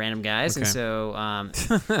random guys. Okay. And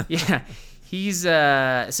so yeah, he's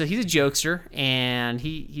a jokester, and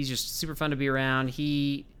he's just super fun to be around.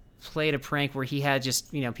 He played a prank where he had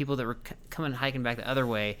just, you know, people that were coming hiking back the other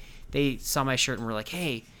way, they saw my shirt and were like,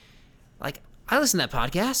 hey, like, I listen to that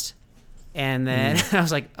podcast. And then I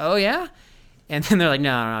was like, oh yeah? And then they're like,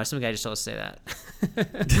 no, some guy just told us to say that.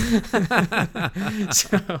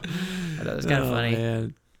 So I thought it was kind of funny.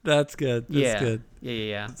 Man. That's good. That's good.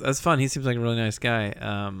 Yeah. That's fun. He seems like a really nice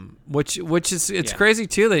guy. Which is crazy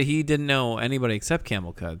too that he didn't know anybody except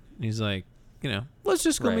Camel Cut. He's like, you know, let's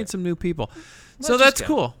just go meet some new people. So that's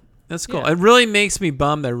cool. That's cool. Yeah. It really makes me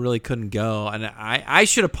bummed that I really couldn't go, and I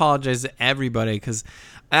should apologize to everybody because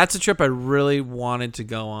that's a trip I really wanted to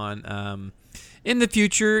go on. In the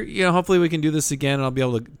future, you know, hopefully we can do this again, and I'll be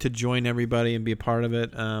able to join everybody and be a part of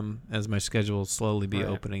it as my schedule will slowly be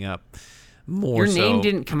opening up. More. Your name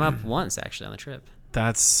didn't come up once actually on the trip.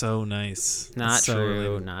 That's so nice. Not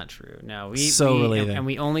true. No,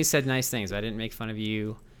 we only said nice things. I didn't make fun of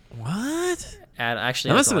you. What? Actually,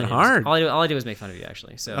 that must have been hard. All I did was make fun of you,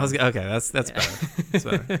 actually. So okay, that's better. That's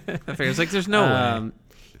better. I figured it's like there's no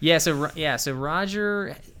way. So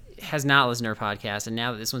Roger has not listened to our podcast, and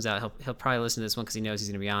now that this one's out, he'll probably listen to this one because he knows he's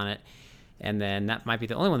going to be on it, and then that might be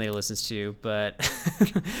the only one that he listens to. But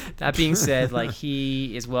that being said, like,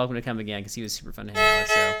 he is welcome to come again because he was super fun to hang out with.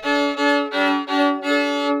 So,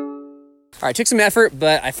 all right, took some effort,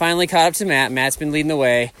 but I finally caught up to Matt. Matt's been leading the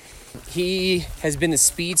way. He has been the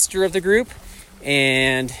speedster of the group,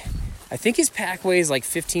 and I think his pack weighs like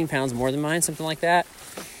 15 pounds more than mine, something like that.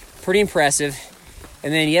 Pretty impressive.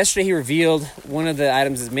 And then yesterday he revealed one of the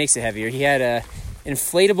items that makes it heavier. He had a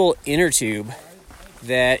inflatable inner tube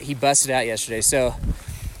that he busted out yesterday. So,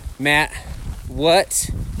 Matt, what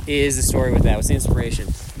is the story with that? What's the inspiration?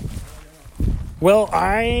 Well,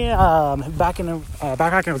 I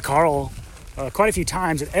backpacking with Carl quite a few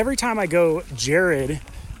times, and every time I go, Jared,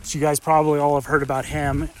 which you guys probably all have heard about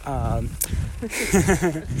him,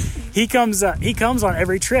 he comes on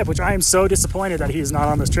every trip, which I am so disappointed that he is not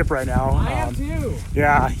on this trip right now. I am too.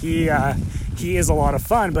 Yeah, he is a lot of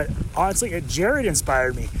fun, but honestly, Jared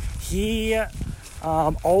inspired me. He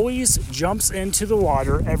always jumps into the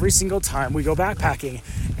water every single time we go backpacking,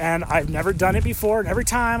 and I've never done it before, and every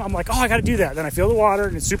time I'm like, oh, I gotta do that. Then I feel the water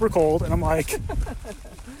and it's super cold, and I'm like,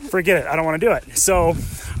 forget it, I don't want to do it. So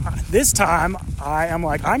this time I am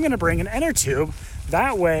like, I'm gonna bring an inner tube.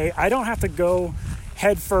 That way I don't have to go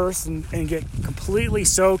head first and get completely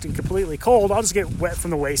soaked and completely cold. I'll just get wet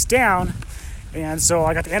from the waist down. And so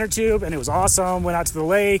I got the inner tube, and it was awesome. Went out to the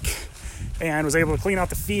lake and was able to clean out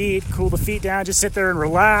the feet, cool the feet down, just sit there and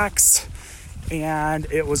relax. And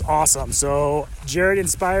it was awesome. So Jared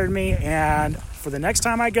inspired me, and for the next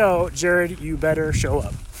time I go, Jared, you better show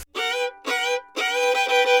up.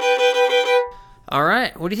 All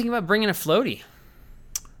right. What do you think about bringing a floaty?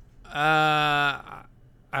 I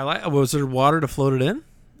like. Was there water to float it in?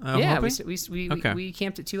 Yeah, we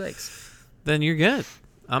camped at 2 lakes. Then you're good.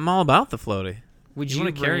 I'm all about the floaty. Would you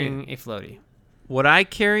bring a floaty? Would I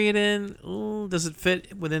carry it in? Ooh, does it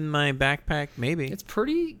fit within my backpack? Maybe. It's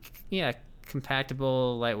pretty,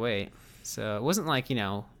 compactable, lightweight. So it wasn't like,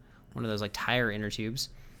 one of those like tire inner tubes.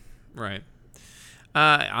 Right.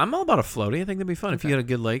 I'm all about a floaty. I think that'd be fun. Okay. If you got a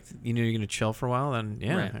good lake, you're going to chill for a while, then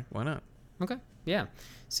right. Why not? Okay. Yeah.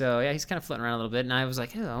 So he's kind of floating around a little bit, and I was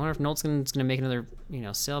like, I wonder if Knowlt's going to make another,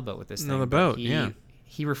 sailboat with this thing. Another boat,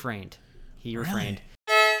 He refrained. Really?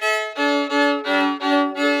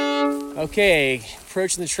 Okay,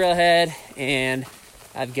 approaching the trailhead, and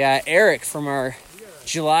I've got Eric from our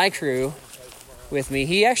July crew with me.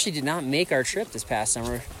 He actually did not make our trip this past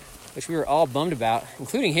summer. which we were all bummed about,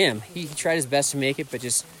 including him. He tried his best to make it, but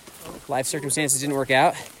just life circumstances didn't work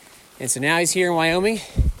out. And so now he's here in Wyoming,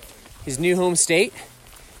 his new home state,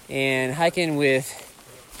 and hiking with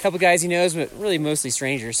a couple guys he knows, but really mostly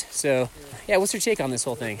strangers. So, yeah, what's your take on this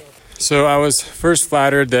whole thing? So I was first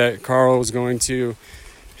flattered that Carl was going to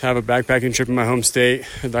have a backpacking trip in my home state.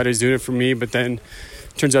 I thought he was doing it for me, but then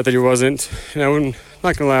it turns out that he wasn't. And I'm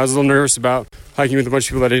not going to lie, I was a little nervous about hiking with a bunch of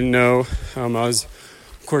people that I didn't know. I was,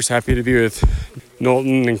 of course, happy to be with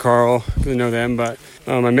Knowlton and Carl, because I know them, but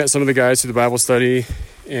I met some of the guys through the Bible study,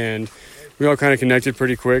 and we all kind of connected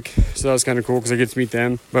pretty quick, so that was kind of cool because I get to meet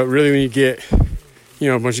them. But really, when you get,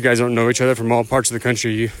 a bunch of guys don't know each other from all parts of the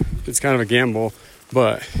country, it's kind of a gamble.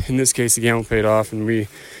 But in this case, the gamble paid off, and we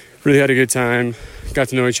really had a good time, got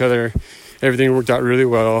to know each other. Everything worked out really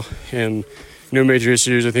well, and no major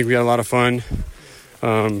issues. I think we had a lot of fun.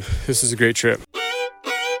 This is a great trip.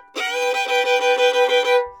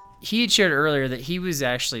 He had shared earlier that he was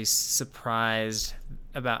actually surprised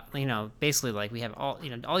about, basically like we have all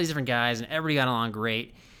these different guys and everybody got along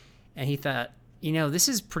great. And he thought, this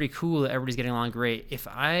is pretty cool that everybody's getting along great. If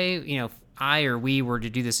I or we were to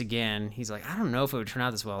do this again, he's like, I don't know if it would turn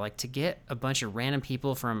out this well. Like to get a bunch of random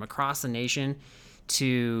people from across the nation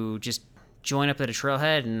to just join up at a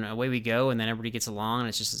trailhead and away we go, and then everybody gets along and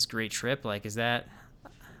it's just this great trip. Like, is that,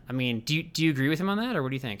 do you agree with him on that, or what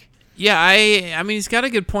do you think? Yeah, I mean, he's got a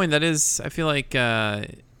good point. That is, I feel like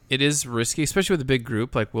it is risky, especially with a big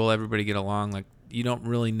group. Like, will everybody get along? Like, you don't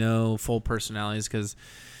really know full personalities because,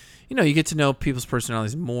 you get to know people's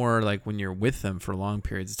personalities more like when you're with them for long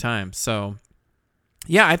periods of time. So,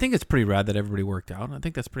 yeah, I think it's pretty rad that everybody worked out. I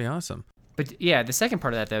think that's pretty awesome. But, yeah, the second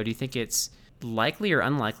part of that, though, do you think it's likely or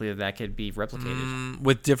unlikely that could be replicated?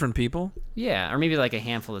 With different people? Yeah, or maybe like a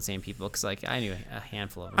handful of the same people, because like I knew a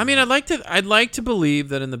handful of them. I mean, I'd like to believe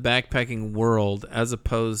that in the backpacking world, as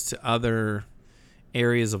opposed to other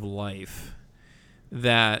areas of life,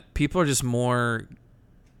 that people are just more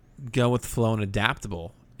go with the flow and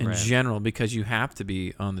adaptable in general, because you have to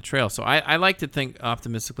be on the trail. So I like to think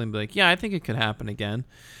optimistically and be like, yeah, I think it could happen again.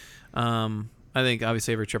 I think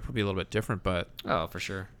obviously every trip will be a little bit different, but oh, for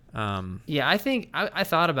sure. Yeah, I think I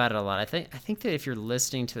thought about it a lot. I think that if you're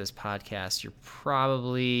listening to this podcast, you've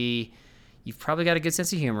probably got a good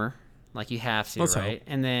sense of humor, like you have to, let's right? Hope.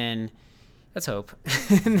 And then let's hope.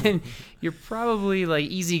 And then you're probably like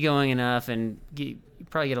easygoing enough, and you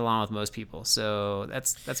probably get along with most people. So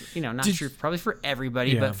that's not true probably for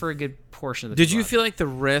everybody, but for a good portion of the people. Did you feel like the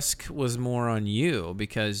risk was more on you?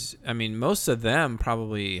 Because I mean, most of them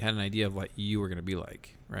probably had an idea of what you were going to be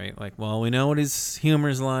like. Right? Like, well, we know what his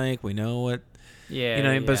humor's like. We know what,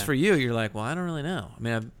 but for you, you're like, well, I don't really know. I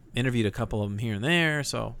mean, I've interviewed a couple of them here and there,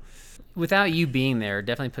 so. Without you being there, it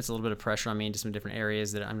definitely puts a little bit of pressure on me into some different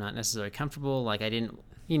areas that I'm not necessarily comfortable. Like I didn't,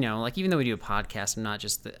 like even though we do a podcast, I'm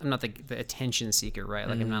not the attention seeker, right?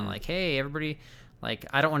 Like I'm not like, hey, everybody, like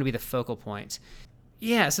I don't want to be the focal point.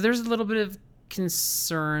 Yeah, so there's a little bit of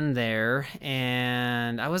concern there,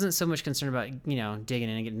 and I wasn't so much concerned about digging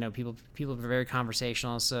in and getting to know people. People were very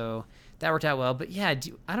conversational, so that worked out well. But yeah,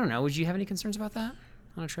 I don't know, would you have any concerns about that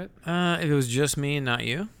on a trip? If it was just me and not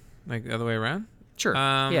you, like the other way around? Sure.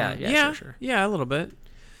 Sure. Yeah, a little bit.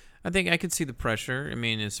 I think I could see the pressure. I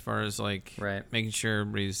mean, as far as like making sure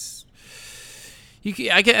everybody's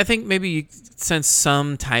I think maybe you sense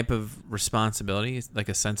some type of responsibility, like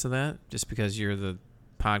a sense of that, just because you're the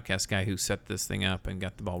podcast guy who set this thing up and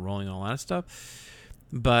got the ball rolling and all that stuff.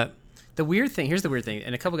 But here's the weird thing,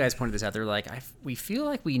 and a couple guys pointed this out. They're like, we feel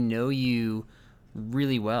like we know you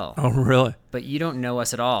really well. Oh, really? But you don't know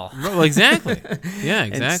us at all. Well, exactly. Yeah,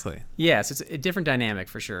 exactly. So it's a different dynamic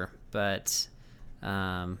for sure. But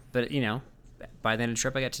by the end of the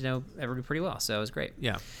trip, I got to know everybody pretty well, so it was great.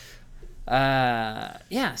 Yeah.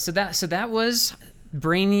 So that was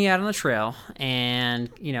bringing out on the trail, and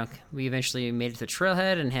we eventually made it to the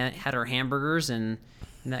trailhead and had our hamburgers, and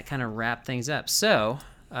that kind of wrapped things up. So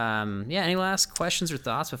any last questions or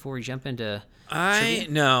thoughts before we jump into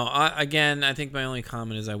again, I think my only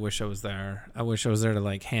comment is I wish I was there. I wish I was there to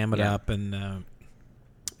like ham it up and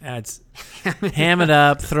ham it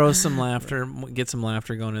up, throw some laughter, get some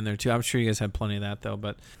laughter going in there too. I'm sure you guys had plenty of that though,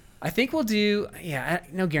 but I think we'll do,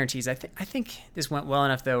 no guarantees. I think this went well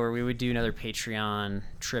enough, though, where we would do another Patreon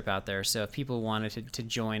trip out there. So if people wanted to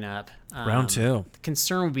join up. Round 2. The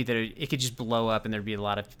concern would be that it could just blow up and there'd be a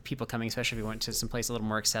lot of people coming, especially if we went to some place a little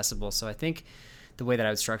more accessible. So I think the way that I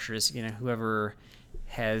would structure is, whoever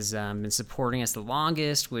has been supporting us the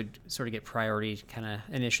longest would sort of get priority kind of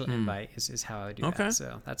initial invite is how I would do that.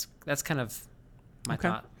 So that's kind of my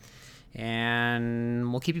thought.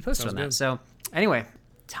 And we'll keep you posted on that. So anyway.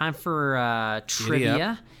 Time for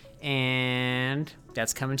trivia, And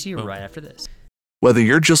that's coming to you right after this. Whether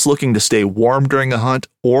you're just looking to stay warm during a hunt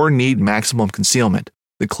or need maximum concealment,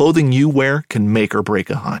 the clothing you wear can make or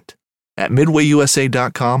break a hunt. At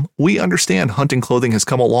MidwayUSA.com, we understand hunting clothing has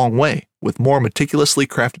come a long way with more meticulously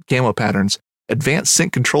crafted camo patterns, advanced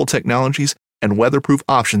scent control technologies, and weatherproof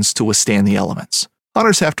options to withstand the elements.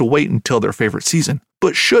 Hunters have to wait until their favorite season,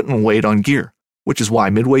 but shouldn't wait on gear, which is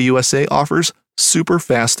why Midway USA offers super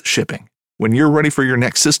fast shipping. When you're ready for your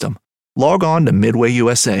next system, log on to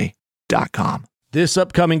MidwayUSA.com. This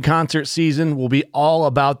upcoming concert season will be all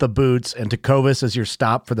about the boots, and Tecovas is your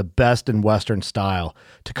stop for the best in Western style.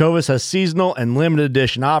 Tecovas has seasonal and limited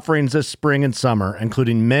edition offerings this spring and summer,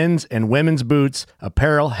 including men's and women's boots,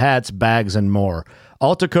 apparel, hats, bags, and more.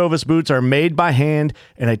 All Tecovas boots are made by hand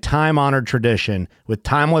in a time-honored tradition with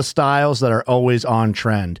timeless styles that are always on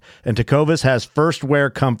trend. And Tecovas has first wear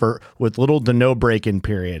comfort with little to no break-in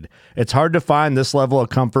period. It's hard to find this level of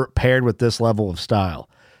comfort paired with this level of style.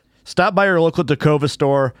 Stop by your local Tecovas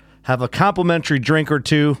store, have a complimentary drink or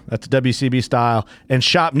two, that's WCB style, and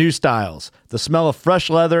shop new styles. The smell of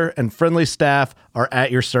fresh leather and friendly staff are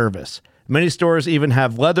at your service. Many stores even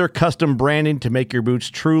have leather custom branding to make your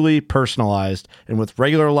boots truly personalized. And with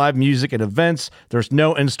regular live music and events, there's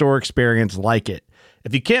no in-store experience like it.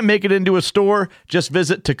 If you can't make it into a store, just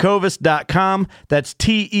visit Tecovas.com. That's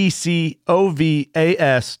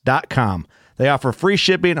TECOVAS.com. They offer free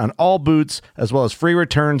shipping on all boots, as well as free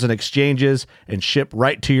returns and exchanges, and ship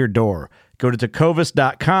right to your door. Go to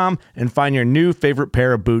Tecovas.com and find your new favorite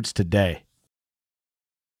pair of boots today.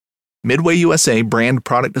 Midway USA brand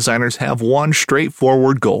product designers have one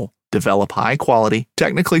straightforward goal: develop high-quality,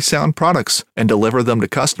 technically sound products and deliver them to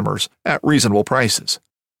customers at reasonable prices.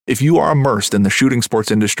 If you are immersed in the shooting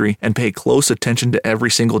sports industry and pay close attention to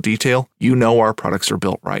every single detail, you know our products are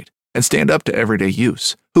built right and stand up to everyday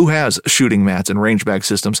use. Who has shooting mats and range bag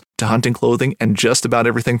systems to hunting clothing and just about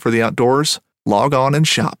everything for the outdoors? Log on and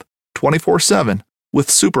shop 24/7 with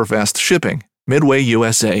super fast shipping.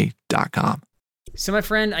 MidwayUSA.com. So, my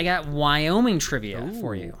friend, I got Wyoming trivia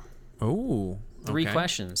for you. Oh, 3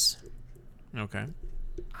 questions. Okay.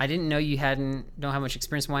 I didn't know you don't have much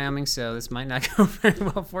experience in Wyoming, so this might not go very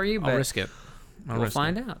well for you. But I'll risk it. We'll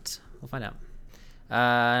find out.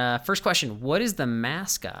 First question: what is the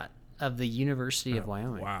mascot of the University of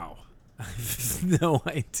Wyoming? Wow. No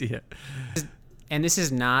idea. And this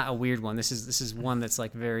is not a weird one. This is one that's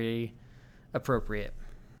like very appropriate.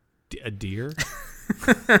 A deer?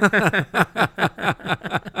 How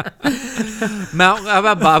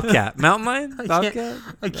about bobcat? Mountain lion? Bobcat?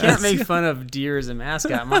 I can't make fun of deer as a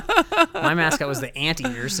mascot. My mascot was the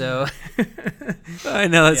anteater, so. I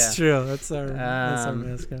know, that's true. That's our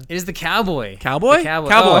mascot. It is the cowboy. Cowboy? The cowboy.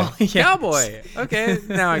 Cowboy. Oh, yes. Cowboy. Okay,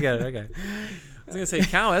 now I get it. Okay. I was gonna say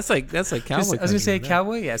cow. That's like cowboy. I was gonna say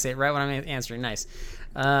cowboy. Yeah, say it right when I'm answering. Nice.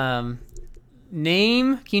 Can you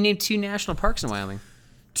name 2 national parks in Wyoming?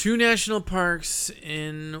 2 national parks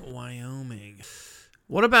in Wyoming.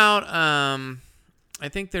 What about I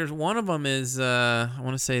think there's one of them is I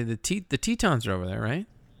want to say the Tetons are over there, right?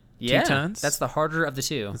 Yeah, Tetons. That's the harder of the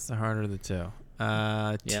 2. That's the harder of the 2.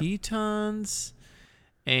 Tetons,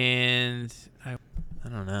 and I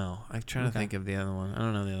don't know. I'm trying to think of the other one. I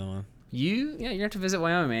don't know the other one. You have to visit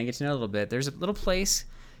Wyoming, man. Get to know a little bit. There's a little place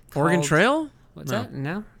called, Oregon Trail. What's that?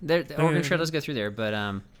 No, the Oregon Trail does go through there, but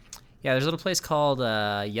yeah, there's a little place called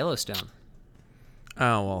Yellowstone.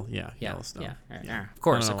 Oh well, yeah, Yellowstone. Yeah. Of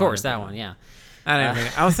course, that one. Yeah.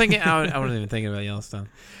 I was thinking. I wasn't even thinking about Yellowstone.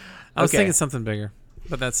 I was thinking something bigger,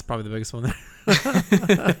 but that's probably the biggest one there.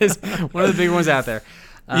 It's one of the big ones out there.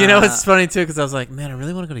 You know, it's funny too because I was like, man, I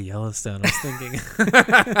really want to go to Yellowstone. I was thinking,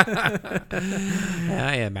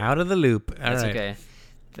 I am out of the loop. That's right. Okay.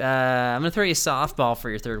 I'm gonna throw you a softball for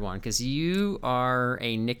your third one because you are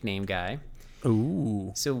a nickname guy.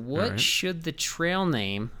 Ooh. So what should the trail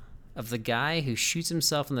name of the guy who shoots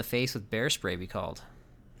himself in the face with bear spray be called?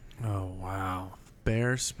 Oh wow,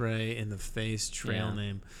 bear spray in the face trail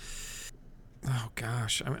name. Oh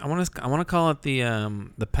gosh, I want to call it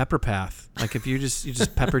the pepper path. Like if you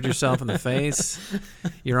just peppered yourself in the face,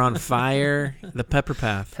 you're on fire. The pepper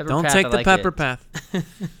path. Don't take the pepper path. It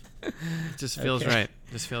just feels right.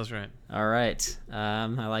 Just feels right. All right,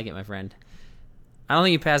 I like it, my friend. I don't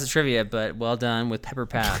think you passed the trivia, but well done with Pepper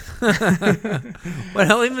Path. What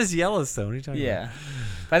hell even is Yellowstone? What are you talking about?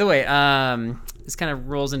 By the way, this kind of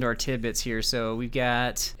rolls into our tidbits here. So we've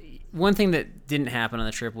got one thing that didn't happen on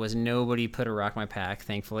the trip was nobody put a rock in my pack,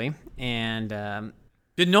 thankfully. And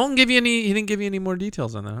did Nolan give you any? He didn't give you any more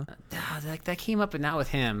details on that, huh? That came up, but not with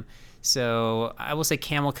him. So I will say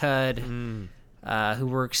Camel Cud, who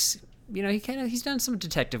works he's done some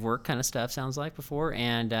detective work kind of stuff, sounds like, before,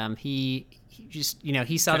 and he just,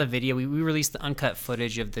 he saw the video. We released the uncut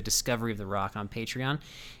footage of the discovery of the rock on Patreon,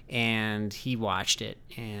 and he watched it,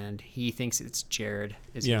 and he thinks it's Jared,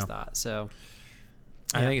 is his thought. So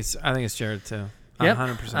I think it's Jared too. Yep.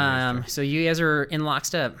 100%. So you guys are in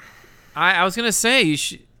lockstep. I was gonna say you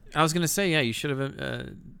should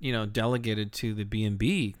have delegated to the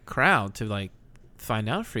B&B crowd to like find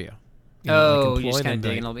out for you. You're just kind of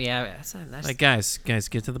digging a little bit. Yeah, that's like guys,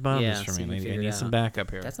 get to the bottom of this for me. I need some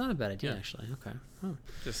backup here. That's not a bad idea, actually. Okay.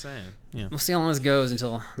 Just saying. Yeah. We'll see how long this goes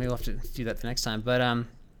until maybe we'll have to do that the next time. But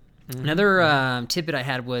another tidbit I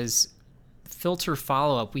had was filter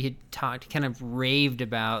follow-up. We had kind of raved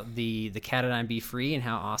about the Katadyn Be Free and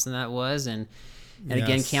how awesome that was, and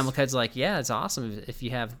again, Camel Cud's like, yeah, it's awesome if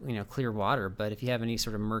you have clear water, but if you have any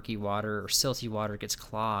sort of murky water or silty water, it gets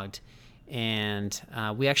clogged. And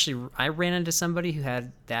I ran into somebody who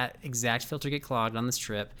had that exact filter get clogged on this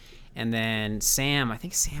trip, and then Sam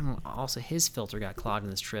also, his filter got clogged on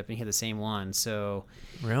this trip, and he had the same one. So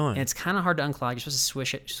really, and it's kind of hard to unclog. You're supposed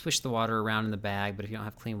to swish the water around in the bag, but if you don't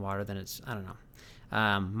have clean water, then I don't know.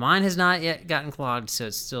 Mine has not yet gotten clogged, so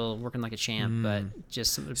it's still working like a champ. But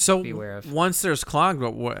just something to be aware of. Once there's clogged,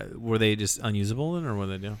 were they just unusable then, or what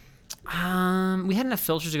did they do? We had enough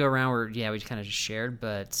filters to go around where we kind of just shared,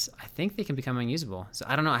 but I think they can become unusable. So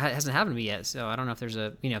I don't know. It hasn't happened to me yet, so I don't know if there's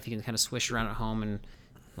if you can kind of swish around at home and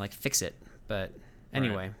like fix it. But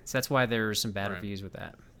anyway, so that's why there's some bad reviews with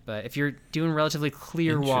that. But if you're doing relatively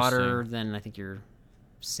clear water, then I think you're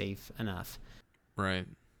safe enough. Right.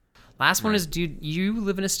 Last one is, dude, you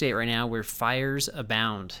live in a state right now where fires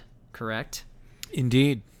abound, correct?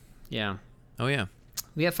 Indeed. Yeah. Oh, yeah.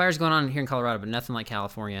 We have fires going on here in Colorado, but nothing like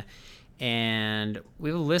California. And we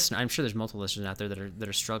have a listener. I'm sure there's multiple listeners out there that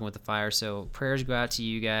are struggling with the fire. So prayers go out to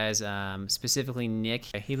you guys, specifically Nick.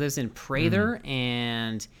 He lives in Prather,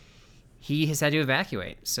 and he has had to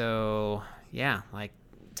evacuate. So, yeah, like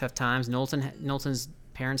tough times. Knowlton's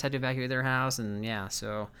parents had to evacuate their house, and,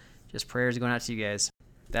 so just prayers going out to you guys.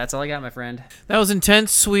 That's all I got, my friend. That was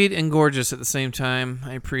intense, sweet, and gorgeous at the same time.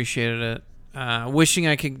 I appreciated it. Wishing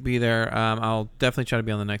I could be there. I'll definitely try to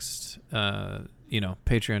be on the next,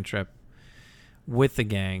 Patreon trip with the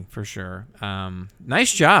gang for sure.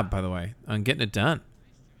 Nice job, by the way, on getting it done.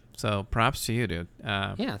 So props to you, dude.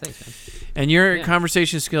 Yeah, thanks, man. And your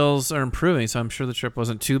conversation skills are improving, so I'm sure the trip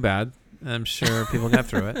wasn't too bad. I'm sure people got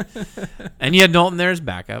through it. And you had Knowlton there as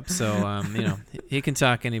backup, so he can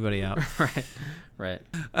talk anybody out. Right.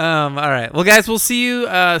 All right. Well, guys, we'll see you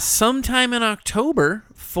sometime in October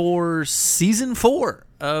for season 4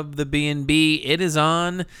 of the B&B. It is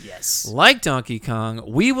on. Yes. Like Donkey Kong.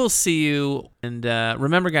 We will see you. And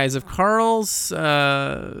remember, guys, if Carl's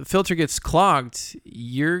filter gets clogged,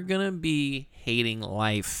 you're going to be hating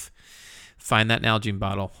life. Find that Nalgene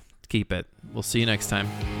bottle. Keep it. We'll see you next time.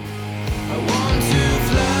 I want to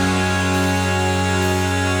fly.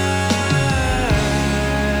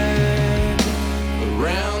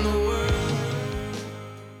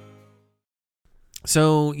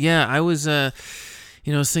 So yeah, I was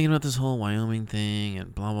thinking about this whole Wyoming thing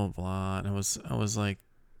and blah blah blah, and I was like,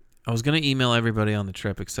 I was gonna email everybody on the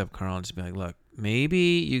trip except Carl and just be like, look, maybe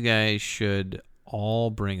you guys should all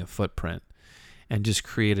bring a footprint and just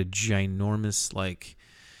create a ginormous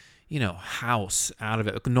house out of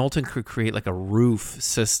it. Knowlton could create like a roof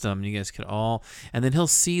system. You guys could all, and then he'll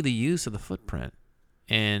see the use of the footprint,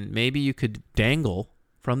 and maybe you could dangle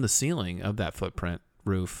from the ceiling of that footprint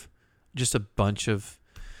roof. Just a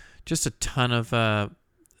ton of,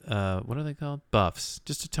 what are they called? Buffs.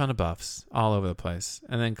 Just a ton of buffs all over the place.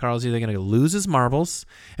 And then Carl's either going to lose his marbles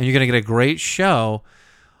and you're going to get a great show,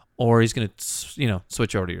 or he's going to,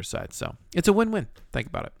 switch over to your side. So it's a win-win. Think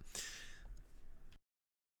about it.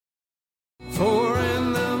 4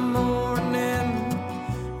 a.m.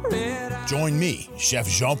 Join me, Chef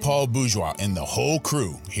Jean-Paul Bourgeois, and the whole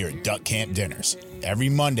crew here at Duck Camp Dinners every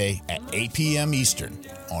Monday at 8 p.m. Eastern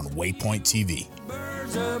on Waypoint TV.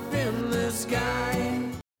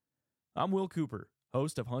 I'm Will Cooper,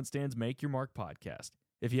 host of HuntStand's Make Your Mark podcast.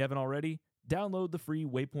 If you haven't already, download the free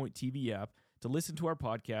Waypoint TV app to listen to our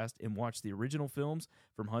podcast and watch the original films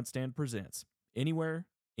from HuntStand Presents anywhere,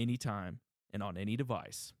 anytime, and on any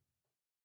device.